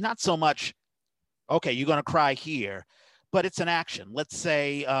it's not so much, okay, you're going to cry here, but it's an action. Let's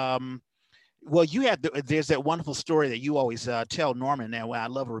say, there's that wonderful story that you always tell, Norman, and I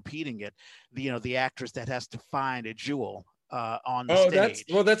love repeating it. The actress that has to find a jewel on the stage.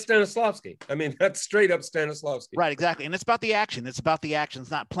 That's Stanislavski. I mean, that's straight up Stanislavski. Right, exactly. And it's about the action. It's about the action.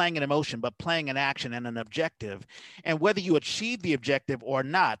 It's not playing an emotion, but playing an action and an objective. And whether you achieve the objective or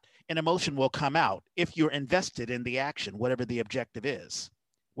not, an emotion will come out if you're invested in the action, whatever the objective is.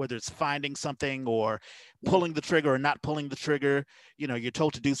 Whether it's finding something or pulling the trigger or not pulling the trigger, you're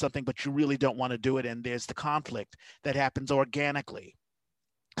told to do something, but you really don't want to do it. And there's the conflict that happens organically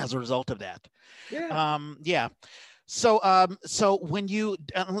as a result of that. Yeah. So when you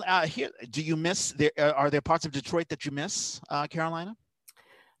here, do you miss there? Are there parts of Detroit that you miss, Carolina?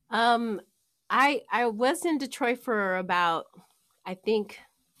 I was in Detroit for about, I think,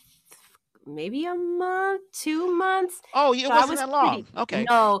 maybe a month, 2 months. Oh, it wasn't that long. Okay.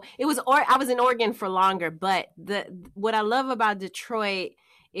 No, it was. I was in Oregon for longer. But what I love about Detroit,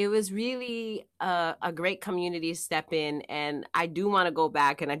 it was really a great community to step in, and I do want to go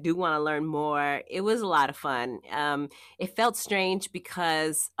back, and I do want to learn more. It was a lot of fun. It felt strange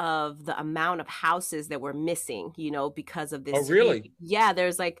because of the amount of houses that were missing, because of this. Oh, really? Yeah,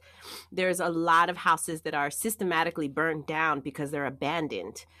 there's a lot of houses that are systematically burned down because they're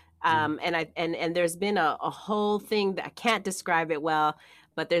abandoned. And there's been a whole thing that I can't describe it well,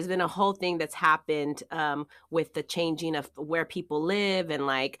 but there's been a whole thing that's happened with the changing of where people live. And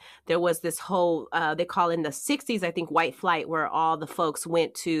there was this whole, they call in the 60s, I think, white flight, where all the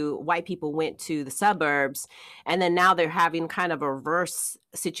white people went to the suburbs. And then now they're having kind of a reverse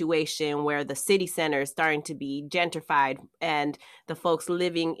situation where the city center is starting to be gentrified, and the folks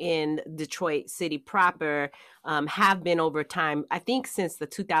living in Detroit City proper have been over time, I think since the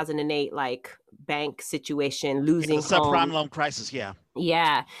 2008 bank situation, losing the subprime loan crisis.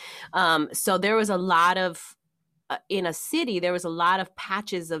 Yeah. So there was a lot of in a city, there was a lot of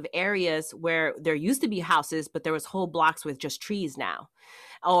patches of areas where there used to be houses, but there was whole blocks with just trees now,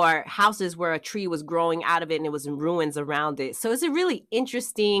 or houses where a tree was growing out of it and it was in ruins around it. So it's a really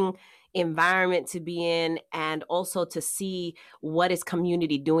interesting environment to be in, and also to see what is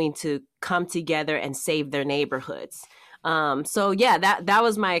community doing to come together and save their neighborhoods. So yeah, that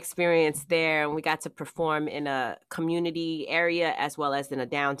was my experience there. And we got to perform in a community area as well as in a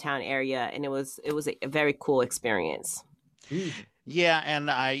downtown area. And it was a very cool experience. Yeah,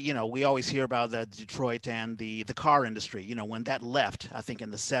 and we always hear about the Detroit and the car industry. When that left, I think in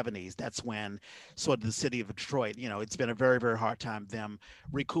the 70s, that's when sort of the city of Detroit, it's been a very, very hard time them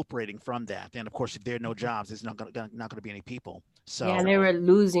recuperating from that. And of course, if there are no jobs, there's not going to be any people. So yeah, and they were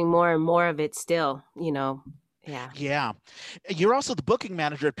losing more and more of it still, Yeah. You're also the booking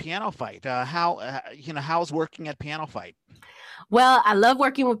manager at Piano Fight. How's working at Piano Fight? Well, I love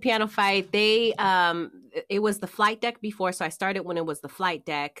working with Piano Fight. It was the flight deck before, so I started when it was the flight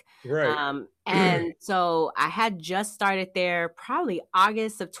deck. Right. And so I had just started there probably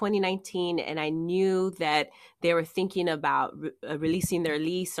August of 2019, and I knew that they were thinking about releasing their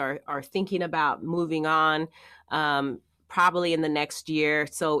lease or thinking about moving on. Probably in the next year.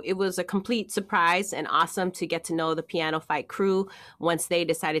 So it was a complete surprise and awesome to get to know the Piano Fight crew once they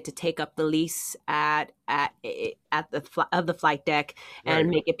decided to take up the lease at the flight deck and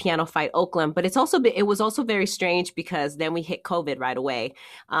make it Piano Fight Oakland. But it was also very strange because then we hit COVID right away.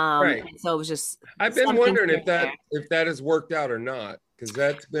 So it was just. I've been wondering if that has worked out or not, because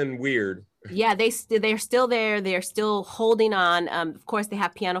that's been weird. Yeah, they're still there. They're still holding on. Of course, they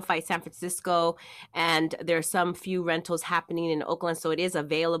have Piano Fight San Francisco, and there's some few rentals happening in Oakland, so it is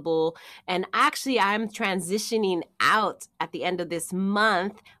available. And actually, I'm transitioning out at the end of this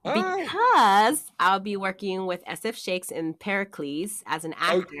month because I'll be working with SF Shakes and Pericles as an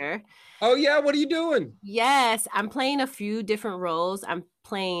actor. Oh yeah, what are you doing? Yes, I'm playing a few different roles. I'm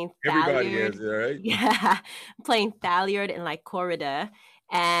playing Everybody Thaliard. is, right? Yeah, I'm playing Thaliard and Corrida.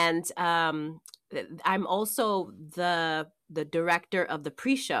 And I'm also the director of the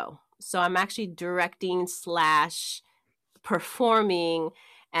pre-show. So I'm actually directing / performing.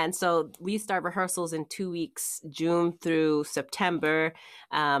 And so we start rehearsals in 2 weeks, June through September,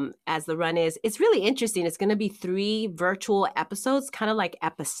 as the run is. It's really interesting. It's going to be 3 virtual episodes, kind of like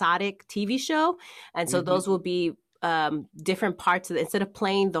episodic TV show. And so those will be different parts of it. Instead of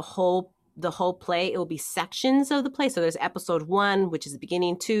playing the whole play, it will be sections of the play. So there's episode 1, which is the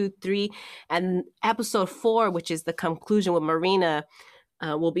beginning, 2, 3, and episode 4, which is the conclusion with Marina,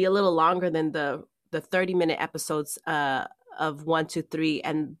 will be a little longer than the 30-minute episodes of 1, 2, 3.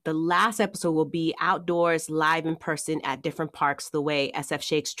 And the last episode will be outdoors, live in person at different parks, the way SF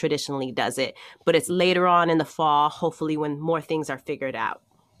Shakes traditionally does it. But it's later on in the fall, hopefully when more things are figured out.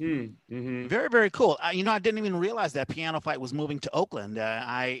 Mm-hmm. Very, very cool. I didn't even realize that Piano Fight was moving to Oakland.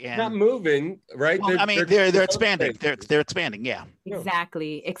 Not moving, right? Well, they're expanding. They're expanding. Yeah.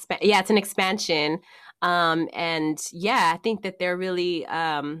 Exactly. Yeah, it's an expansion. And yeah, I think that they're really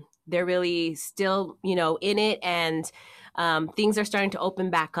still, you know, in it, and things are starting to open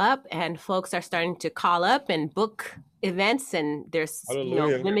back up, and folks are starting to call up and book events, and there's, you know,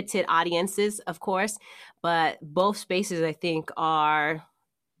 Hallelujah. limited audiences, of course, but both spaces I think are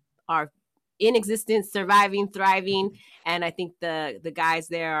in existence, surviving, thriving, and I think the guys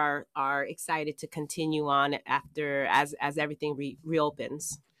there are excited to continue on after as everything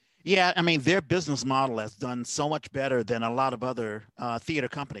reopens. Yeah, I mean, their business model has done so much better than a lot of other theater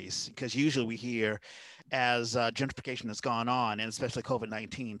companies, because usually we hear as gentrification has gone on, and especially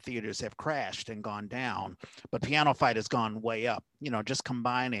COVID-19, theaters have crashed and gone down, but Piano Fight has gone way up, you know, just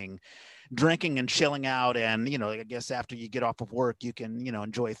combining drinking and chilling out. And, you know, I guess after you get off of work, you can, you know,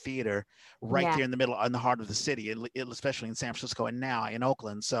 enjoy theater right Yeah. there in the middle, in the heart of the city, especially in San Francisco and now in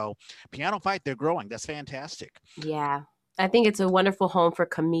Oakland. So Piano Fight, they're growing. That's fantastic. Yeah. I think it's a wonderful home for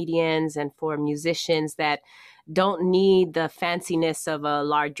comedians and for musicians that don't need the fanciness of a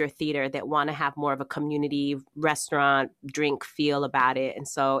larger theater, that want to have more of a community restaurant drink feel about it. And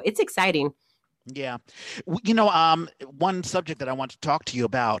so it's exciting. Yeah. You know, one subject that I want to talk to you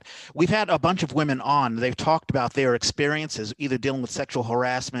about, we've had a bunch of women on. They've talked about their experiences, either dealing with sexual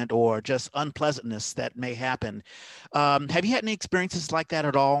harassment or just unpleasantness that may happen. Have you had any experiences like that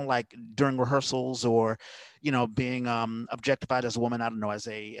at all, like during rehearsals, or, you know, being objectified as a woman, I don't know, as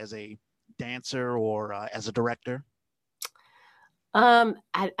a dancer or as a director?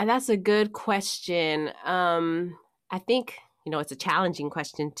 That's a good question. I think, you know, it's a challenging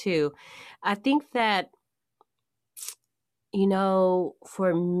question too. I think that, you know,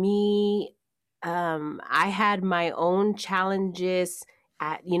 for me, I had my own challenges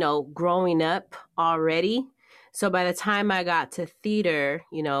at, you know, growing up already. So by the time I got to theater,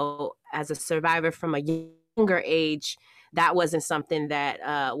 you know, as a survivor from a younger age, that wasn't something that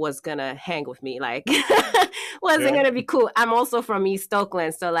was gonna hang with me. Like, wasn't Yeah. gonna be cool. I'm also from East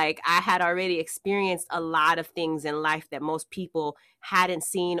Oakland, so like I had already experienced a lot of things in life that most people hadn't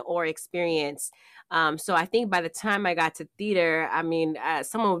seen or experienced. So I think by the time I got to theater, I mean,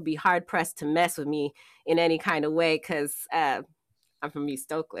 someone would be hard pressed to mess with me in any kind of way, because I'm from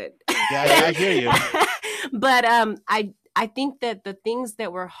East Oakland. Yeah, I Okay. hear you. But I think that the things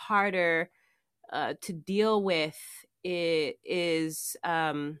that were harder to deal with is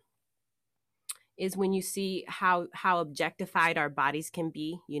when you see how objectified our bodies can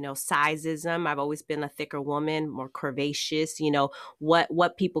be. You know, sizeism. I've always been a thicker woman, more curvaceous. You know,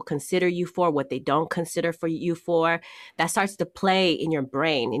 what people consider you for, what they don't consider for you for, that starts to play in your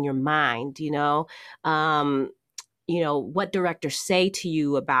brain, in your mind. Um, you know, what directors say to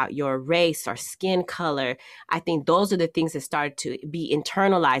you about your race or skin color. I think those are the things that started to be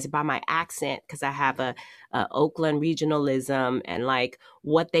internalized by my accent, because I have a Oakland regionalism, and like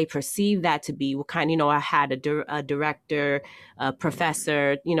what they perceive that to be. What kind, you know, I had a director, a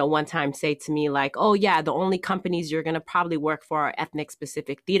professor, you know, one time say to me like, "Oh yeah, the only companies you're going to probably work for are ethnic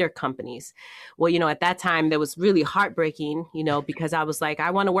specific theater companies." Well, you know, at that time that was really heartbreaking, you know, because I was like,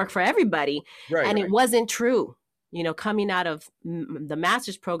 I want to work for everybody. Right. And it wasn't true. You know, coming out of the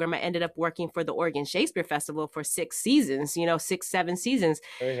master's program, I ended up working for the Oregon Shakespeare Festival for 6 seasons, you know, 6, 7 seasons.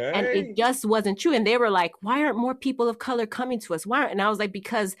 Hey, And it hey. just wasn't true. And they were like, why aren't more people of color coming to us? Why aren't? And I was like,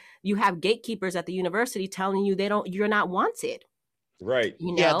 because you have gatekeepers at the university telling you you're not wanted, Right.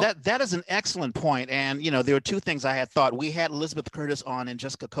 you Yeah, know? that is an excellent point. And, you know, there were two things I had thought. We had Elizabeth Curtis on and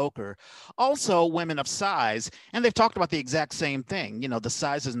Jessica Coker, also women of size, and they've talked about the exact same thing, you know, the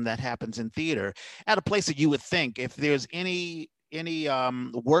sizism that happens in theater at a place that you would think, if there's any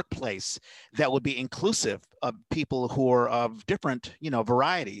workplace that would be inclusive of people who are of different, you know,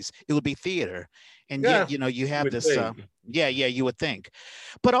 varieties, it would be theater. And Yeah. yet, you know, you You have would this think. yeah, you would think.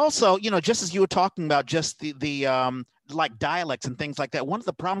 But also, you know, just as you were talking about just the like dialects and things like that, one of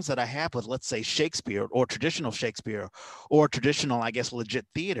the problems that I have with, let's say, Shakespeare or traditional Shakespeare or traditional, I guess, legit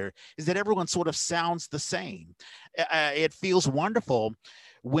theater, is that everyone sort of sounds the same. It feels wonderful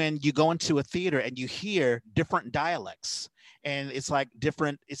when you go into a theater and you hear different dialects, and it's like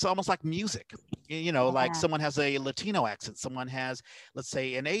different, it's almost like music, you know, like Yeah. someone has a Latino accent, someone has, let's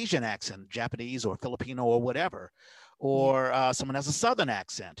say, an Asian accent, Japanese or Filipino or whatever, Yeah. or someone has a Southern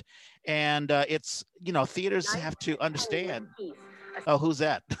accent. And it's, you know, theaters have to understand. Oh, who's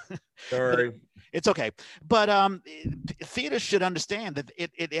that? But Sorry. it's okay. But theater should understand that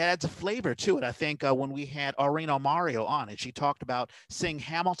it adds a flavor to it. I think when we had Aurino Mario on, and she talked about seeing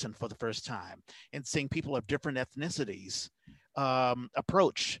Hamilton for the first time and seeing people of different ethnicities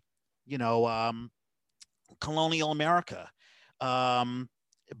approach, you know, colonial America. Um,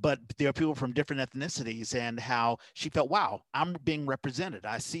 but there are people from different ethnicities, and how she felt, wow, I'm being represented.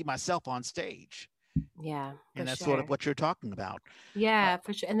 I see myself on stage. Yeah, for And that's sort sure. of what you're talking about. Yeah,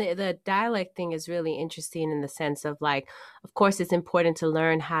 for sure. And the dialect thing is really interesting in the sense of like, of course, it's important to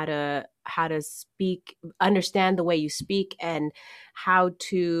learn how to speak, understand the way you speak, and how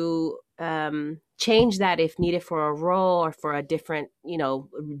to change that if needed for a role or for a different,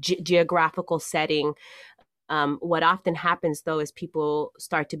 geographical setting. What often happens though is people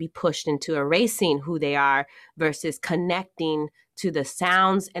start to be pushed into erasing who they are versus connecting to the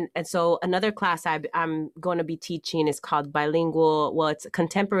sounds. And so another class I'm going to be teaching is called bilingual. Well, it's a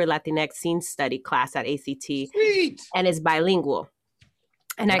contemporary Latinx scene study class at ACT, Sweet. and it's bilingual.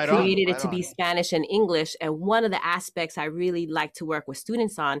 And I Right on, created it right to on. be Spanish and English. And one of the aspects I really like to work with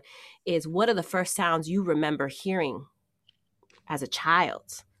students on is what are the first sounds you remember hearing as a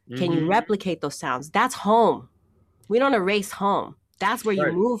child? Can you Mm-hmm. replicate those sounds? That's home. We don't erase home. That's where you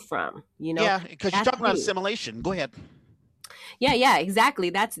Right. move from, Yeah, because you're That's talking about you. assimilation. Go ahead. Yeah, exactly.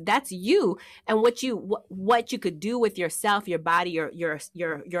 That's you, and what you could do with yourself, your body,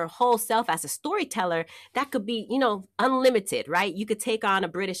 your whole self as a storyteller. That could be, unlimited, right? You could take on a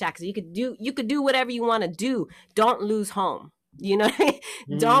British accent. You could do whatever you want to do. Don't lose home.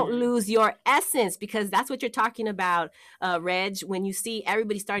 Mm-hmm. Don't lose your essence, because that's what you're talking about, Reg. When you see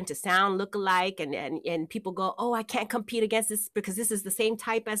everybody starting to look alike, and people go, oh, I can't compete against this because this is the same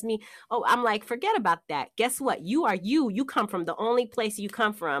type as me. Oh, I'm like, forget about that. Guess what? You are you. You come from the only place you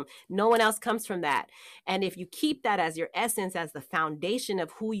come from. No one else comes from that. And if you keep that as your essence, as the foundation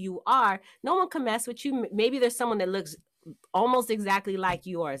of who you are, no one can mess with you. Maybe there's someone that looks almost exactly like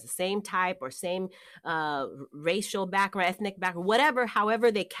you, or is the same type or same racial background, ethnic background, whatever, however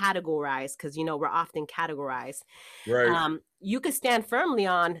they categorize, because, we're often categorized. Right. You could stand firmly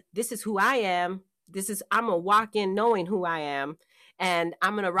on, this is who I am. I'm going to walk in knowing who I am, and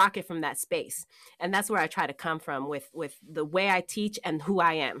I'm going to rock it from that space. And that's where I try to come from with the way I teach and who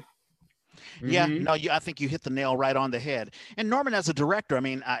I am. Yeah, Mm-hmm. no, I think you hit the nail right on the head. And Norman, as a director, I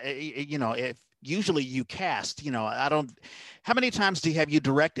mean, if usually you cast, I don't. How many times have you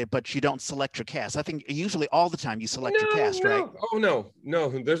directed, but you don't select your cast? I think usually all the time you select your cast, right? No. Oh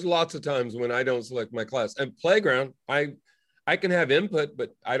no. There's lots of times when I don't select my class. And playground, I can have input,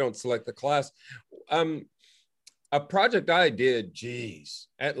 but I don't select the class. A project I did, geez,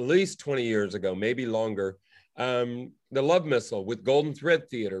 at least 20 years ago, maybe longer. The Love Missile with Golden Thread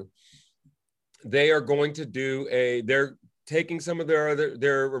Theater. They are going to do they're taking some of their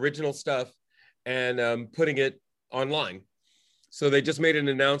original stuff and putting it online. So they just made an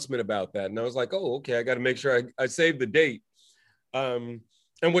announcement about that. And I was like, oh, okay, I got to make sure I save the date. And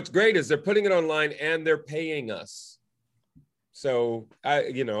what's great is they're putting it online and they're paying us. So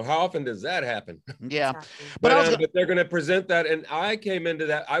how often does that happen? Yeah, Exactly. but But they're going to present that. And I came into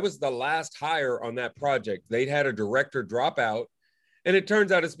that. I was the last hire on that project. They'd had a director drop out. And it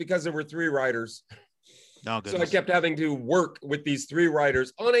turns out it's because there were 3 writers. Oh, so I kept having to work with these 3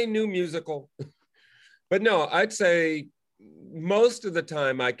 writers on a new musical. But no, I'd say most of the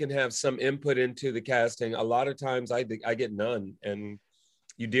time I can have some input into the casting. A lot of times I get none, and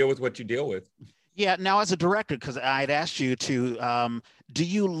you deal with what you deal with. Yeah. Now, as a director, because I'd asked you to, do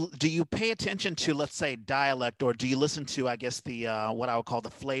you pay attention to, let's say, dialect, or do you listen to, I guess, the what I would call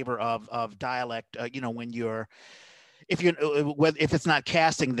the flavor of dialect? When you're if it's not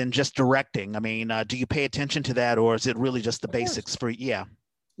casting, then just directing. I mean, do you pay attention to that, or is it really just the basics for? Yeah.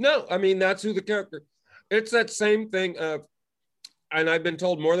 No, I mean, that's who the character. It's that same thing of, and I've been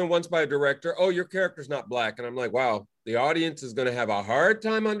told more than once by a director, oh, your character's not black. And I'm like, wow, the audience is going to have a hard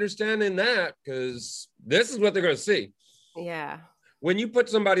time understanding that, because this is what they're going to see. Yeah. When you put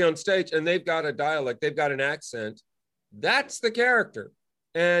somebody on stage and they've got a dialect, they've got an accent, that's the character.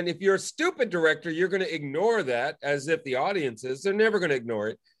 And if you're a stupid director, you're going to ignore that as if the audience is. They're never going to ignore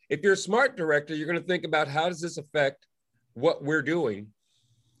it. If you're a smart director, you're going to think about, how does this affect what we're doing?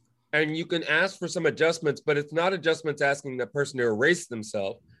 And you can ask for some adjustments, but it's not adjustments asking the person to erase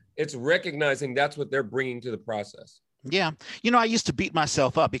themselves. It's recognizing that's what they're bringing to the process. Yeah. I used to beat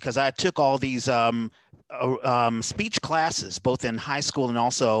myself up because I took all these speech classes, both in high school and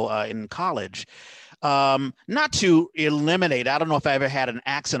also in college. Not to eliminate, I don't know if I ever had an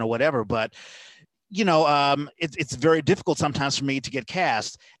accent or whatever, but it's very difficult sometimes for me to get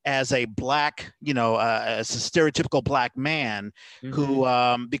cast as a black, as a stereotypical black man who,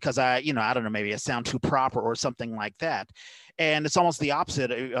 because I don't know, maybe I sound too proper or something like that. And it's almost the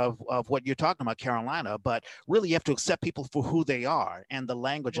opposite of what you're talking about, Carolina. But really, you have to accept people for who they are, and the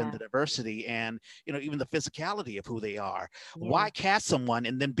language and the diversity, and even the physicality of who they are. Yeah. Why cast someone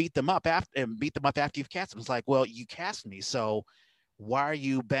and then beat them up after you've cast them? It's like, well, you cast me, so why are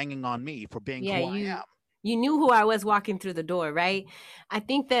you banging on me for being who I am? you knew who I was walking through the door, right? I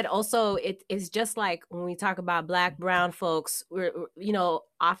think that also it is just like when we talk about Black, brown folks,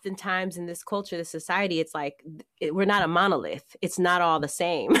 oftentimes in this culture, this society, it's like we're not a monolith. It's not all the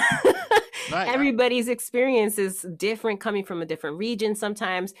same. Right. Everybody's experience is different, coming from a different region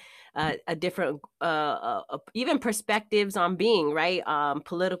sometimes. A different, even perspectives on being, right?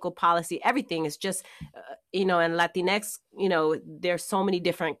 Political policy, everything is just, and Latinx, there's so many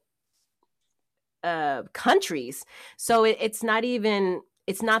different countries. So it's not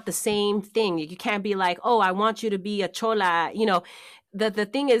the same thing. You can't be like, oh, I want you to be a chola. The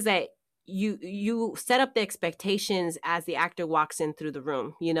thing is that you set up the expectations as the actor walks in through the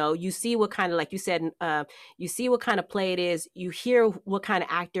room. You see what kind of, like you said, you see what kind of play it is, you hear what kind of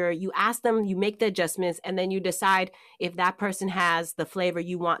actor, you ask them, you make the adjustments, and then you decide if that person has the flavor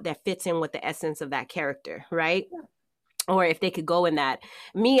you want that fits in with the essence of that character, right? Yeah. Or if they could go in that.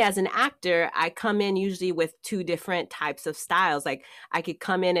 Me as an actor, I come in usually with two different types of styles. Like I could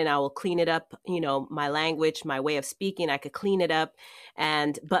come in and I will clean it up, my language, my way of speaking, I could clean it up,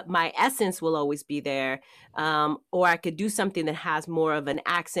 but my essence will always be there. Or I could do something that has more of an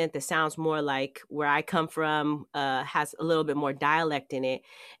accent that sounds more like where I come from, has a little bit more dialect in it.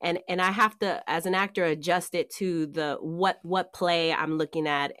 And I have to, as an actor, adjust it to the what play I'm looking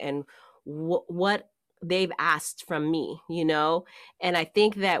at and what they've asked from me, and I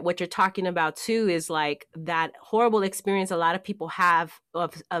think that what you're talking about too is like that horrible experience a lot of people have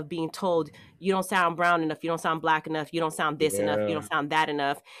of being told, you don't sound brown enough, you don't sound Black enough, you don't sound this enough, you don't sound that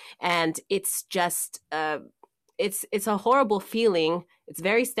enough. And it's just it's a horrible feeling. It's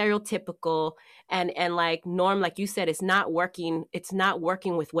very stereotypical, and like Norm, like you said, it's not working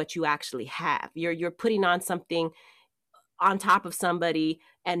with what you actually have. You're putting on something on top of somebody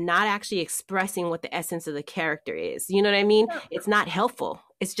and not actually expressing what the essence of the character is. You know what I mean? It's not helpful.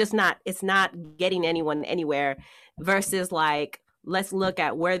 It's not getting anyone anywhere, versus like, let's look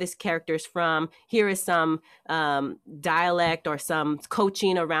at where this character is from. Here is some dialect or some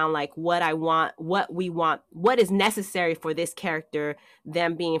coaching around like what I want, what we want, what is necessary for this character,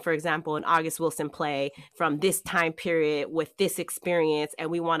 them being, for example, an August Wilson play from this time period with this experience, and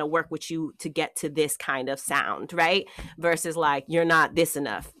we want to work with you to get to this kind of sound, right? Versus like, you're not this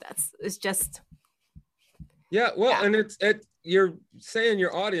enough. It's just... Yeah, well, yeah. And you're saying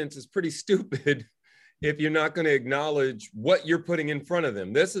your audience is pretty stupid if you're not going to acknowledge what you're putting in front of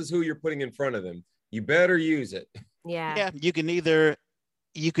them. This is who you're putting in front of them. You better use it. Yeah. You can either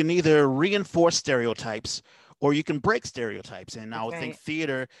reinforce stereotypes or you can break stereotypes. And I would think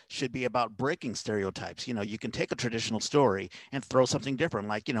theater should be about breaking stereotypes. You can take a traditional story and throw something different.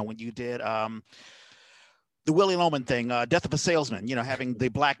 Like, when you did the Willie Loman thing, Death of a Salesman, having the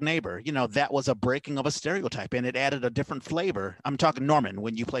Black neighbor, that was a breaking of a stereotype and it added a different flavor. I'm talking Norman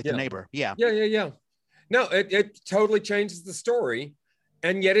when you played the neighbor. Yeah. No, it totally changes the story,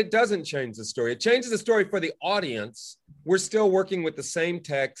 and yet it doesn't change the story. It changes the story for the audience. We're still working with the same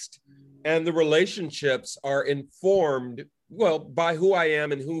text, and the relationships are informed, well, by who I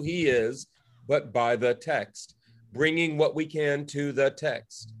am and who he is, but by the text, bringing what we can to the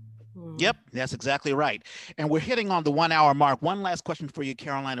text. Yep, that's exactly right. And we're hitting on the 1 hour mark. One last question for you,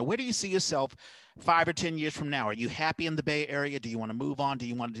 Carolina. Where do you see yourself 5 or 10 years from now? Are you happy in the Bay Area? Do you want to move on? Do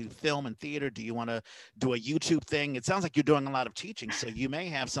you want to do film and theater? Do you want to do a YouTube thing? It sounds like you're doing a lot of teaching, so you may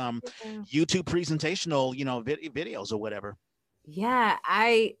have some YouTube presentational, videos or whatever. Yeah,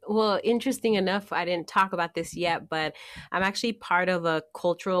 interesting enough, I didn't talk about this yet, but I'm actually part of a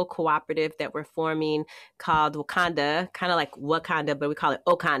cultural cooperative that we're forming called Wakanda, kind of like Wakanda, but we call it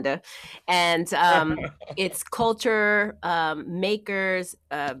Okanda. And it's culture makers,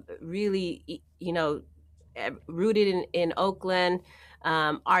 really, rooted in Oakland,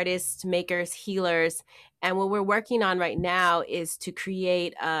 artists, makers, healers. And what we're working on right now is to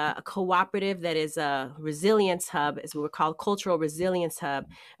create a cooperative that is a resilience hub, as we're called Cultural Resilience Hub.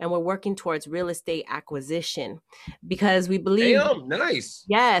 And we're working towards real estate acquisition because we believe... Damn, nice.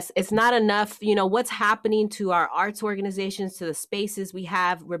 Yes, it's not enough. What's happening to our arts organizations, to the spaces we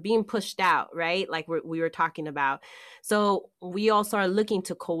have, we're being pushed out, right? Like we were talking about. So we also are looking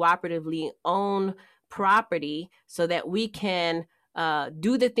to cooperatively own property so that we can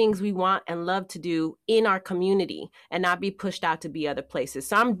do the things we want and love to do in our community and not be pushed out to be other places.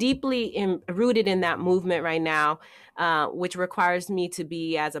 So I'm deeply rooted in that movement right now, which requires me to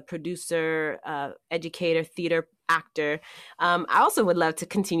be as a producer, educator, theater actor. I also would love to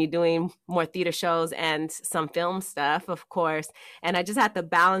continue doing more theater shows and some film stuff, of course. And I just have to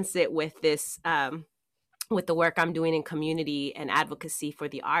balance it with this, with the work I'm doing in community and advocacy for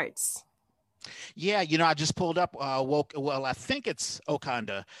the arts. Yeah, I just pulled up well, I think it's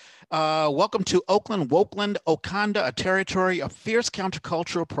Okanda. Welcome to Oakland, Wokeland, Okanda, a territory of fierce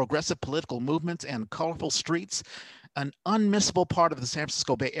countercultural, progressive political movements and colorful streets. An unmissable part of the San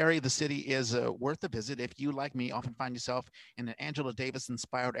Francisco Bay Area. The city is worth a visit if you, like me, often find yourself in an Angela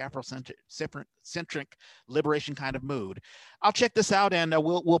Davis-inspired Afrocentric liberation kind of mood. I'll check this out and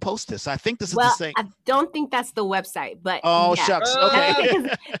we'll post this. I think this is the Well, same. I don't think that's the website, but Oh, yeah. shucks. Okay.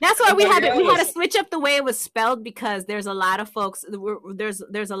 That's why we had Somebody to else. switch up the way it was spelled, because there's a lot of folks.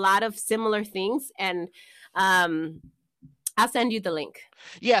 There's a lot of similar things, and I'll send you the link.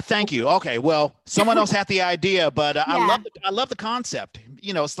 Yeah, thank you. Okay, well, someone else had the idea, but Yeah. I love the concept.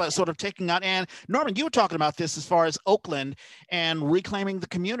 It's like sort of taking out. And Norman, you were talking about this as far as Oakland and reclaiming the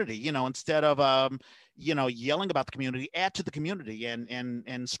community. Instead of yelling about the community, add to the community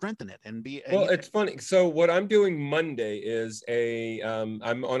and strengthen it and be. Well, it's funny. So what I'm doing Monday is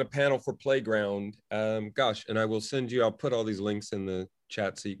I'm on a panel for Playground. Gosh, and I will send you. I'll put all these links in the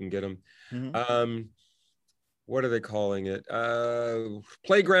chat so you can get them. Mhm. What are they calling it?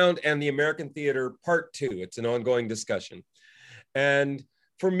 Playground and the American Theater Part 2. It's an ongoing discussion. And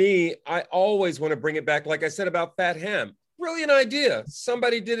for me, I always want to bring it back. Like I said about Fat Ham, brilliant idea.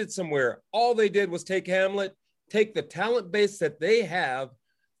 Somebody did it somewhere. All they did was take Hamlet, take the talent base that they have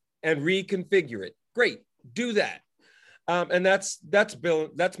and reconfigure it. Great, do that. And that's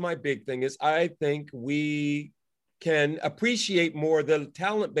Bill. That's my big thing is I think we can appreciate more the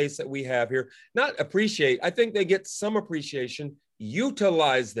talent base that we have here. Not appreciate, I think they get some appreciation,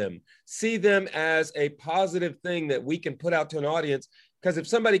 utilize them, see them as a positive thing that we can put out to an audience. Because if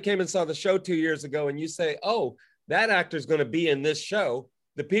somebody came and saw the show 2 years ago and you say, oh, that actor's going to be in this show,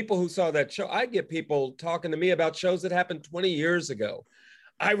 the people who saw that show, I get people talking to me about shows that happened 20 years ago.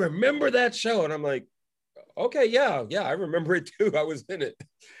 I remember that show. And I'm like, okay, yeah, I remember it too. I was in it.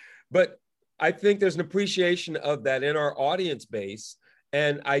 But I think there's an appreciation of that in our audience base.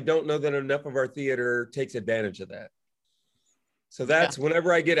 And I don't know that enough of our theater takes advantage of that. So that's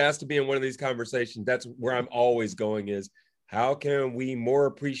whenever I get asked to be in one of these conversations, that's where I'm always going is, how can we more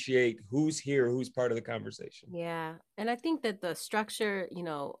appreciate who's here, who's part of the conversation? Yeah. And I think that the structure,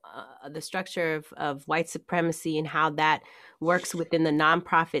 of white supremacy and how that works within the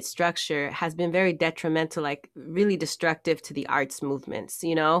nonprofit structure has been very detrimental, like really destructive to the arts movements,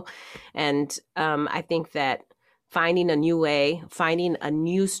 And I think that finding a new way, finding a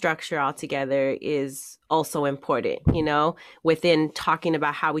new structure altogether is also important, within talking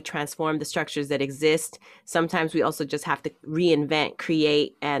about how we transform the structures that exist. Sometimes we also just have to reinvent,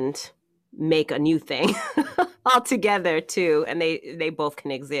 create, and make a new thing altogether too. And they both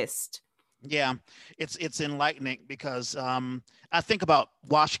can exist. Yeah, it's enlightening because I think about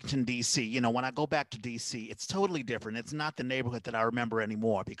Washington, D.C. When I go back to D.C., it's totally different. It's not the neighborhood that I remember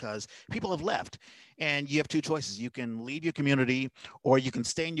anymore because people have left. And you have two choices. You can leave your community or you can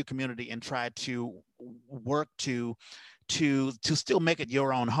stay in your community and try to work to still make it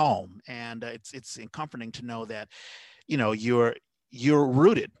your own home. And it's comforting to know that, you're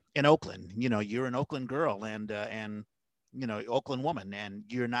rooted in Oakland. You're an Oakland girl and Oakland woman, and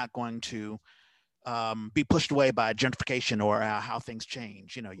you're not going to be pushed away by gentrification or how things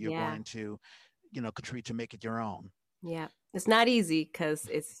change. You're going to, contribute to make it your own. Yeah, it's not easy because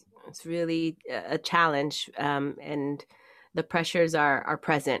it's really a challenge, and the pressures are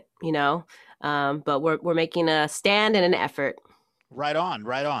present. But we're making a stand and an effort. Right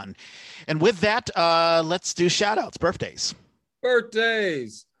on. And with that, let's do shout outs, birthdays.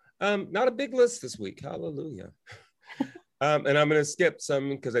 Not a big list this week. Hallelujah. And I'm going to skip some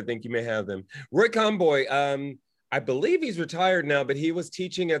because I think you may have them. Roy Comboy, I believe he's retired now, but he was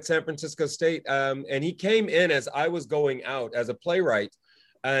teaching at San Francisco State. And he came in as I was going out as a playwright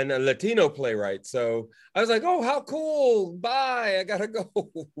and a Latino playwright. So I was like, oh, how cool. Bye. I got to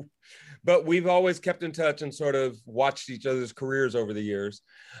go. But we've always kept in touch and sort of watched each other's careers over the years.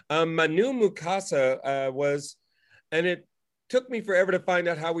 Manu Mukasa and it took me forever to find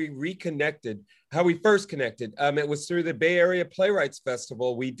out how we first connected. It was through the Bay Area Playwrights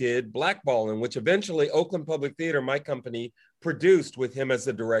Festival. We did Blackballing, which eventually Oakland Public Theater, my company, produced with him as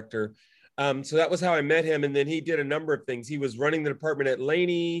the director. So that was how I met him. And then he did a number of things. He was running the department at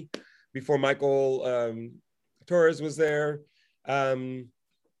Laney before Michael Torres was there.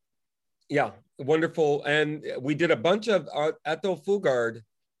 Yeah, wonderful. And we did a bunch of Ato Fugard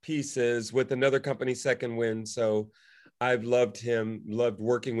pieces with another company, Second Wind. So I've loved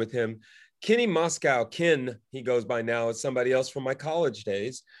working with him. Kenny Moscow, Ken, he goes by now, is somebody else from my college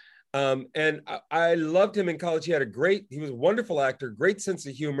days. And I loved him in college. He was a wonderful actor, great sense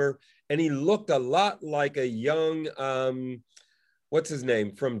of humor. And he looked a lot like a young what's his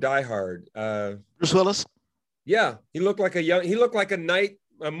name from Die Hard? Bruce Willis. Yeah, he looked like a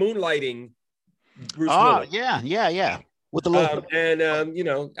moonlighting Bruce Oh, Willis. yeah. With the little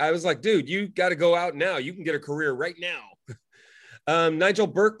I was like, dude, you got to go out now. You can get a career right now. Nigel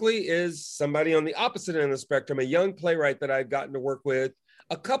Berkeley is somebody on the opposite end of the spectrum, a young playwright that I've gotten to work with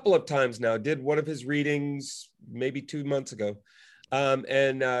a couple of times now. Did one of his readings maybe 2 months ago.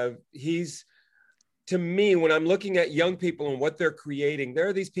 He's, to me, when I'm looking at young people and what they're creating, there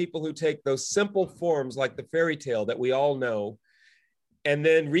are these people who take those simple forms like the fairy tale that we all know and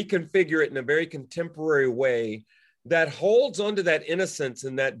then reconfigure it in a very contemporary way that holds onto that innocence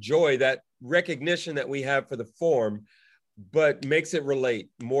and that joy, that recognition that we have for the form, but makes it relate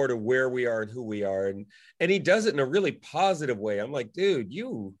more to where we are and who we are. And he does it in a really positive way. I'm like, dude,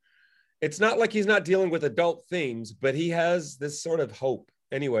 it's not like he's not dealing with adult themes, but he has this sort of hope.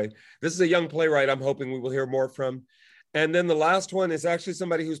 Anyway, this is a young playwright I'm hoping we will hear more from. And then the last one is actually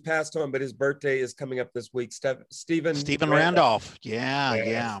somebody who's passed on, but his birthday is coming up this week. Stephen Randolph.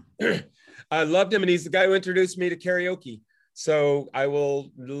 Yeah. I loved him, and he's the guy who introduced me to karaoke. So I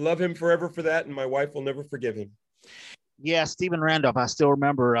will love him forever for that, and my wife will never forgive him. Yeah, Stephen Randolph. I still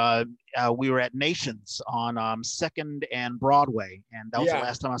remember we were at Nations on 2nd and Broadway, and that was the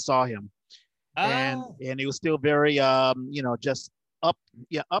last time I saw him. And he was still very, just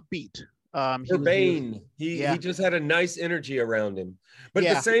upbeat. Urbane. He just had a nice energy around him. But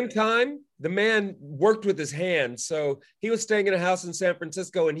at the same time, the man worked with his hands. So he was staying in a house in San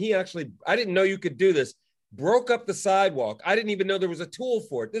Francisco, and I didn't know you could do this, broke up the sidewalk. I didn't even know there was a tool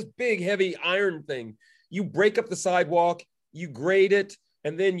for it. This big, heavy iron thing. You break up the sidewalk, you grade it,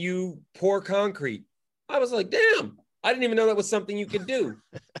 and then you pour concrete. I was like, damn, I didn't even know that was something you could do.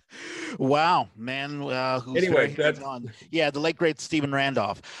 Wow, man. Anyway, the late great Stephen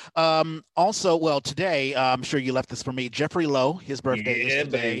Randolph. Also, today, I'm sure you left this for me. Jeffrey Lowe, his birthday is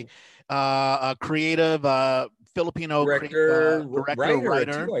today. A creative Filipino director,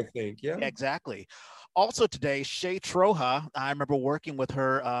 writer too, I think. Yeah, exactly. Also today, Shay Troja. I remember working with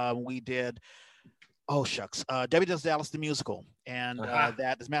her. We did. Oh shucks, Debbie Does Dallas the musical, and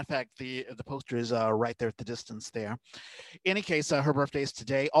that, as a matter of fact, the poster is right there at the distance there. In any case, her birthday is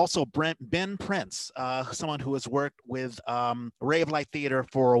today. Also, Ben Prince, someone who has worked with Ray of Light Theater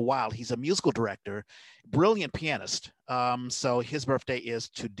for a while. He's a musical director, brilliant pianist. So his birthday is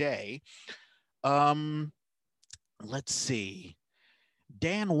today. Let's see.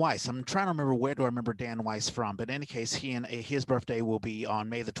 Dan Weiss. I'm trying to remember where do I remember Dan Weiss from, but in any case, his birthday will be on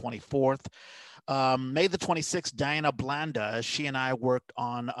May the 24th. May the 26th, Diana Blanda. She and I worked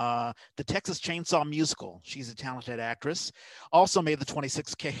on the Texas Chainsaw Musical. She's a talented actress. Also, May the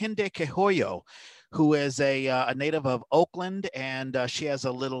 26th, Kehinde Kehoyo, who is a native of Oakland, and she has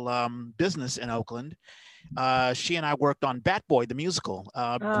a little business in Oakland. She and I worked on Bat Boy, the musical.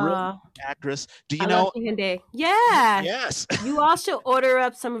 Brilliant actress. Do you know? Kehinde. Yeah. Yes. You also order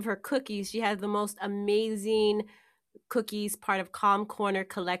up some of her cookies. She has the most amazing cookies, part of Calm Corner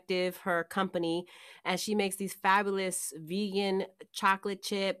Collective, her company, and she makes these fabulous vegan chocolate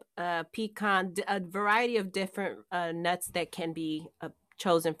chip, pecan, a variety of different nuts that can be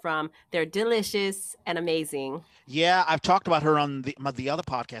chosen from. They're delicious and amazing. Yeah, I've talked about her on the other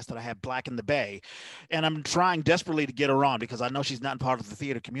podcast that I have, Black in the Bay, and I'm trying desperately to get her on because I know she's not part of the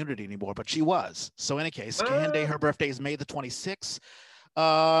theater community anymore, but she was. So in any case, Kehinde, her birthday is May the 26th.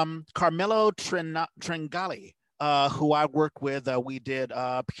 Carmelo Tringali, who I worked with, we did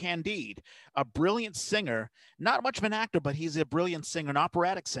Candide, a brilliant singer, not much of an actor, but he's a brilliant singer, an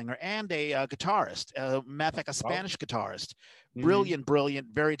operatic singer, and a guitarist, matter of fact, a Spanish guitarist. Brilliant,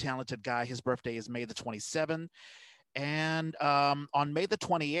 very talented guy. His birthday is May the 27th. And on May the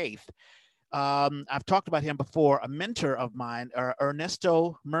 28th, I've talked about him before, a mentor of mine,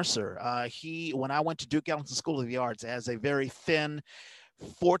 Ernesto Mercer. When I went to Duke Ellington School of the Arts as a very thin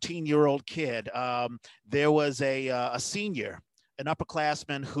 14-year-old kid, there was a senior, an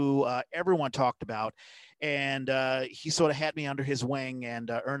upperclassman who everyone talked about, and he sort of had me under his wing.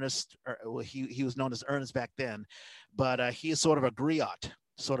 And Ernest, he was known as Ernest back then, but he is sort of a griot,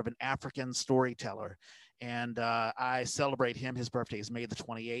 sort of an African storyteller, and I celebrate him. His birthday is May the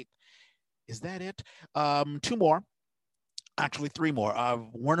 28th. Is that it? Two more. Actually, three more.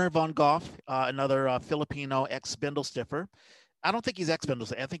 Werner von Goff, another Filipino ex-Bindlestiffer. I don't think he's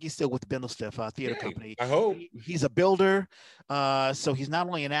ex-Bindlestiff. I think he's still with the Bindlestiff Theater Company. I hope. He's a builder. So he's not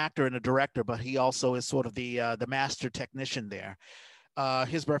only an actor and a director, but he also is sort of the master technician there.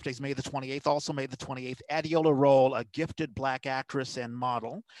 His birthday is May the 28th. Also May the 28th, Adiola Roll, a gifted Black actress and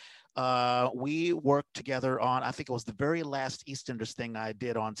model. We worked together on, I think it was the very last EastEnders thing I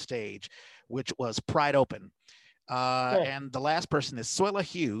did on stage, which was Pride Open. And the last person is Soila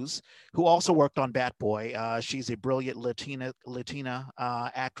Hughes, who also worked on Bat Boy. She's a brilliant Latina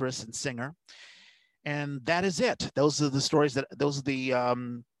actress and singer. And that is it. Those are the stories those are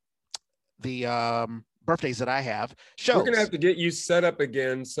the birthdays that I have. Shows. We're going to have to get you set up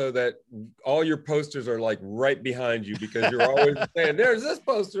again so that all your posters are like right behind you, because you're always saying, there's this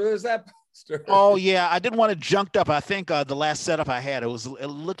poster, there's that poster. Oh, yeah. I didn't want it junked up. I think the last setup I had, it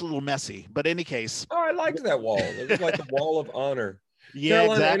looked a little messy. But in any case. Oh, I liked that wall. It was like a wall of honor. Yeah,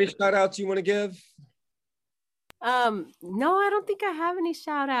 Caroline, exactly. any shout outs you want to give? No, I don't think I have any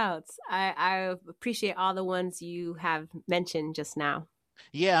shout outs. I appreciate all the ones you have mentioned just now.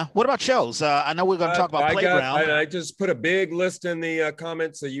 Yeah. What about shows? I know we're going to talk about Playground. I just put a big list in the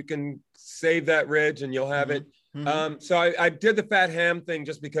comments so you can save that, Reg, and you'll have it. So I did the Fat Ham thing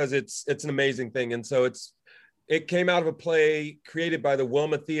just because it's an amazing thing. And so it came out of a play created by the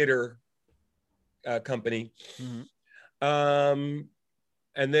Wilma Theater Company.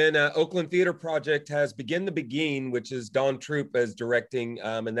 And then Oakland Theater Project has Begin the Begin, which is Don Troop as directing,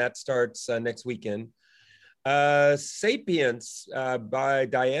 and that starts next weekend. Sapiens by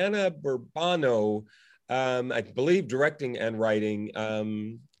Diana Burbano, I believe directing and writing.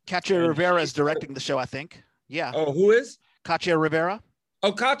 Katya Rivera is directing the show, I think. Yeah. Oh, who is? Katya Rivera.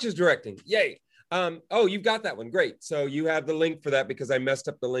 Oh, Katya's directing. Yay. Oh, you've got that one. Great. So you have the link for that because I messed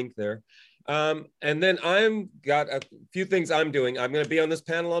up the link there. And then I'm got a few things I'm doing. I'm going to be on this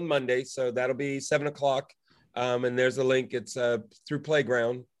panel on Monday, so that'll be 7:00. And there's a link. It's through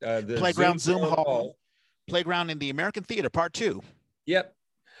Playground. The Playground Zoom Hall. Playground in the American Theater, Part 2. Yep.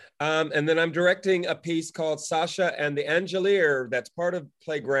 And then I'm directing a piece called Sasha and the Angelier. That's part of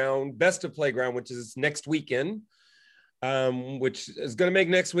Playground, Best of Playground, which is next weekend. Which is going to make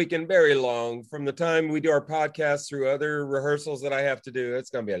next weekend very long. From the time we do our podcast through other rehearsals that I have to do, it's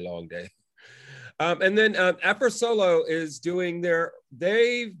going to be a long day. And then Afro Solo is doing Afro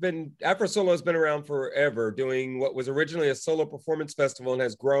Solo has been around forever, doing what was originally a solo performance festival and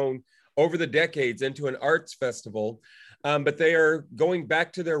has grown over the decades into an arts festival. But they are going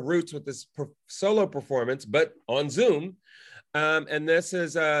back to their roots with this solo performance, but on Zoom. And this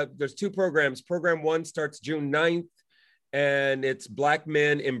is, there's two programs. Program 1 starts June 9th. And it's Black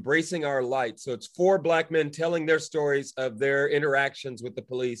men embracing our light. So it's 4 Black men telling their stories of their interactions with the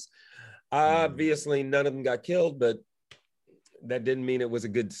police. Obviously, none of them got killed, but that didn't mean it was a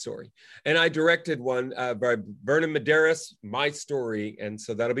good story. And I directed one by Vernon Medeiros, My Story. And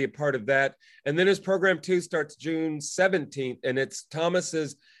so that'll be a part of that. And then his program 2 starts June 17th. And it's Thomas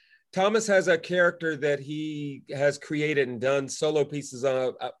has a character that he has created and done solo pieces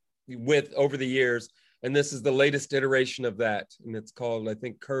with over the years. And this is the latest iteration of that. And it's called, I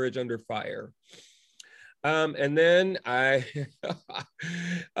think, Courage Under Fire. And then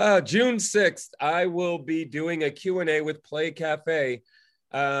June 6th, I will be doing a Q&A with Play Cafe.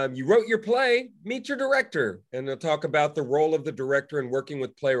 You wrote your play, meet your director. And they'll talk about the role of the director in working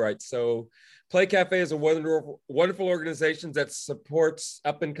with playwrights. So Play Cafe is a wonderful organization that supports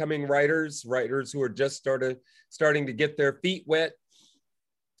up and coming writers who are just starting to get their feet wet.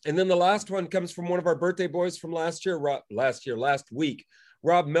 And then the last one comes from one of our birthday boys from last week,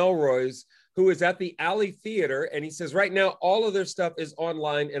 Rob Melroy's, who is at the Alley Theater. And he says right now, all of their stuff is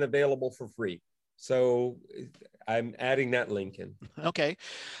online and available for free. So I'm adding that link in. Okay.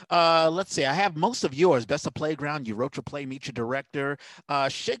 Let's see. I have most of yours. Best of Playground. You wrote your play, meet your director.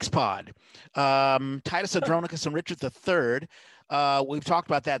 Shakespod. Titus Andronicus and Richard III. We've talked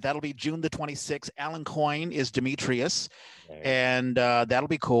about that. That'll be June the 26th. Alan Coyne is Demetrius, and that'll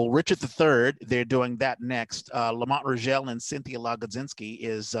be cool. Richard III, they're doing that next. Lamont Rogel and Cynthia Lagodzinski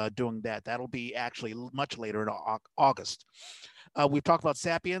is doing that. That'll be actually much later in August. We've talked about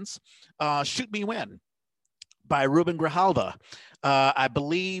Sapiens. Shoot Me When by Ruben Grijalva. I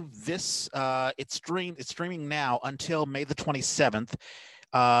believe this it's streaming now until May the 27th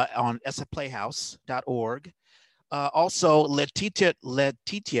on sfplayhouse.org. Also,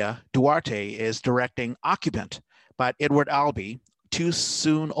 Letitia Duarte is directing Occupant by Edward Albee, Too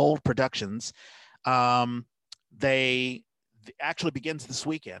Soon Old Productions. They actually begins this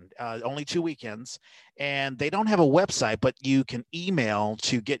weekend, only 2 weekends, and they don't have a website, but you can email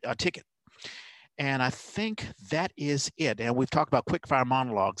to get a ticket. And I think that is it. And we've talked about quickfire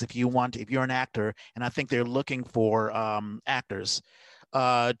monologues. If you're an actor, and I think they're looking for actors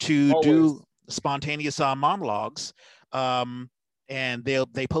to do spontaneous monologues, and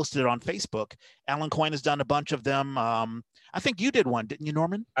they posted it on Facebook. Alan Coyne has done a bunch of them. I think you did one, didn't you,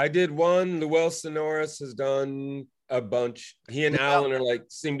 Norman? I did one. Luel Sonoris has done a bunch. He and Alan are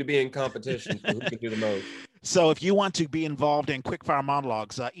seem to be in competition for who can do the most. So if you want to be involved in Quickfire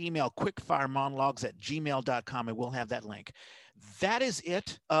Monologues, email quickfiremonologues@gmail.com and we'll have that link. That is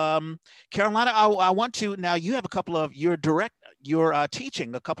it. Carolina, I want to, now you have a couple of, you're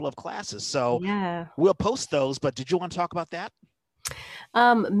teaching a couple of classes. So Yeah. we'll post those, but did you want to talk about that?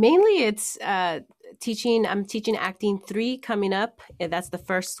 Mainly it's teaching. I'm teaching acting 3 coming up. That's the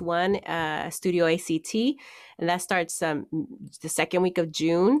first one, Studio ACT, and that starts the second week of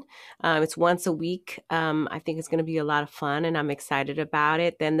June. It's once a week. I think it's going to be a lot of fun, and I'm excited about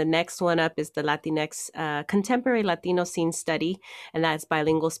it. Then the next one up is the Latinx Contemporary Latino Scene Study, and that's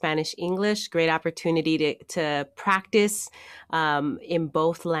bilingual Spanish-English. Great opportunity to practice in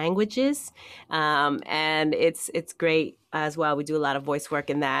both languages, and it's great as well. We do a lot of voice work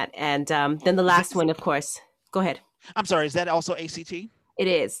in that. And then the last one, of course, go ahead. I'm sorry, is that also ACT? It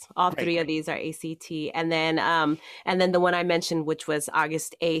is. All Great. 3 of these are ACT. And then the one I mentioned, which was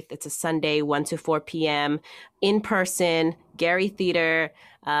August 8th, it's a Sunday, 1 to 4 p.m. in person, Gary Theater,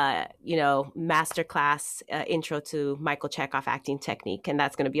 masterclass intro to Michael Chekhov acting technique. And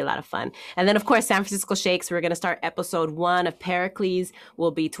that's going to be a lot of fun. And then, of course, San Francisco Shakes. We're going to start episode 1 of Pericles.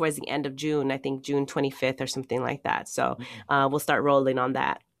 Will be towards the end of June, I think June 25th or something like that. So we'll start rolling on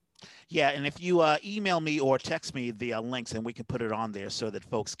that. Yeah, and if you email me or text me the links, and we can put it on there so that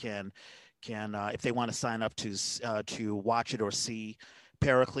folks can if they want to sign up to watch it or see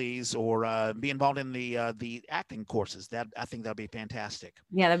Pericles or be involved in the acting courses. That I think that'd be fantastic.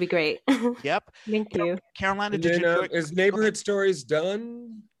 Yeah, that'd be great. Yep. Thank you, Carolina. And did then, you enjoy? is Neighborhood Stories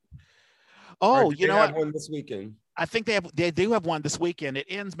done? Oh, you know what? One this weekend. I think they do have one this weekend. It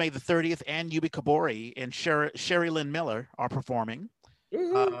ends May the 30th, and Yubi Kabori and Sherry Lynn Miller are performing.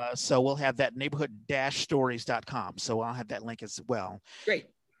 So we'll have that neighborhood-stories.com. So I'll have that link as well. Great.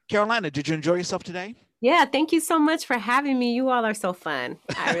 Carolina, did you enjoy yourself today? Yeah, thank you so much for having me. You all are so fun.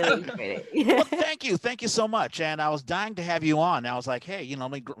 I really enjoyed it. Well, thank you so much. And I was dying to have you on. I was like, hey,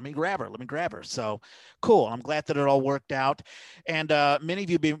 let me grab her. So cool. I'm glad that it all worked out. And many of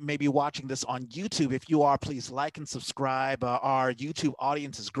you may be watching this on YouTube. If you are, please like and subscribe. Our YouTube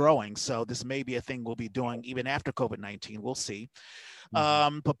audience is growing, so this may be a thing we'll be doing even after COVID-19. We'll see.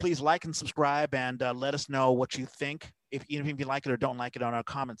 But please like and subscribe and let us know what you think, even if you like it or don't like it, on our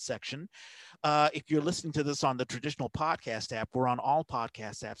comments section. If you're listening to this on the traditional podcast app, we're on all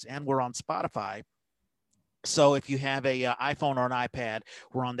podcast apps and we're on Spotify. So if you have a iPhone or an iPad,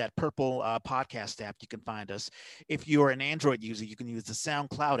 we're on that purple podcast app. You can find us. If you're an Android user, you can use the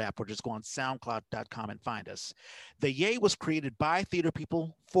SoundCloud app, or just go on soundcloud.com and find us. The Yay was created by theater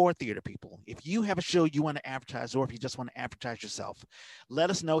people for theater people. If you have a show you want to advertise, or if you just want to advertise yourself,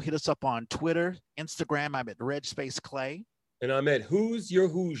 let us know. Hit us up on Twitter, Instagram. I'm at Red Space Clay. And I'm at Who's Your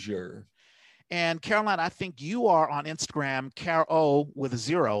Hoosier. And Caroline, I think you are on Instagram, Caro with a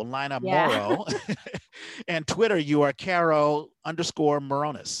 0, Lina Moro. And Twitter, you are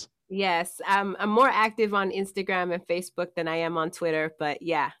Caro_Morones. Yes, I'm more active on Instagram and Facebook than I am on Twitter. But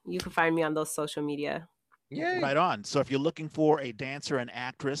yeah, you can find me on those social media. Yay. Right on. So if you're looking for a dancer and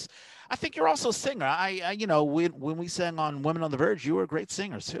actress, I think you're also a singer. When we sang on Women on the Verge, you were a great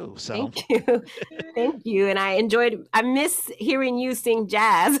singer too. So thank you. Thank you. And I miss hearing you sing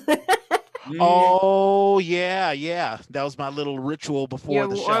jazz. Oh yeah. That was my little ritual before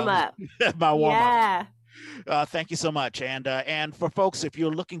the show. My warm up. Yeah. Thank you so much. And for folks, if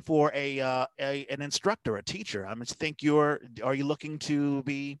you're looking for an instructor, a teacher, I think are you looking to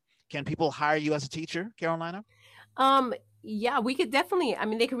be? Can people hire you as a teacher, Carolina? Yeah, we could definitely.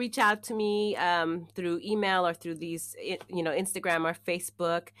 They could reach out to me through email or through these, Instagram or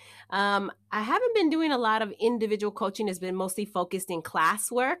Facebook. I haven't been doing a lot of individual coaching. It's been mostly focused in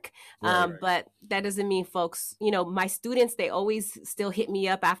classwork. Right. But that doesn't mean folks, my students, they always still hit me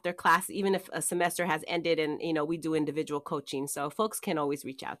up after class, even if a semester has ended and, we do individual coaching. So folks can always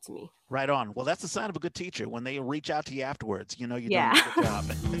reach out to me. Right on. Well, that's the sign of a good teacher when they reach out to you afterwards. You're doing a good job.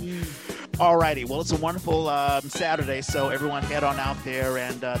 All righty. Well, it's a wonderful Saturday. So everyone head on out there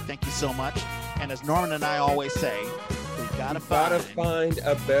and thank you so much. And as Norman and I always say, we gotta find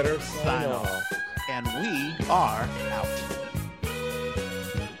a better sign off. And we are out.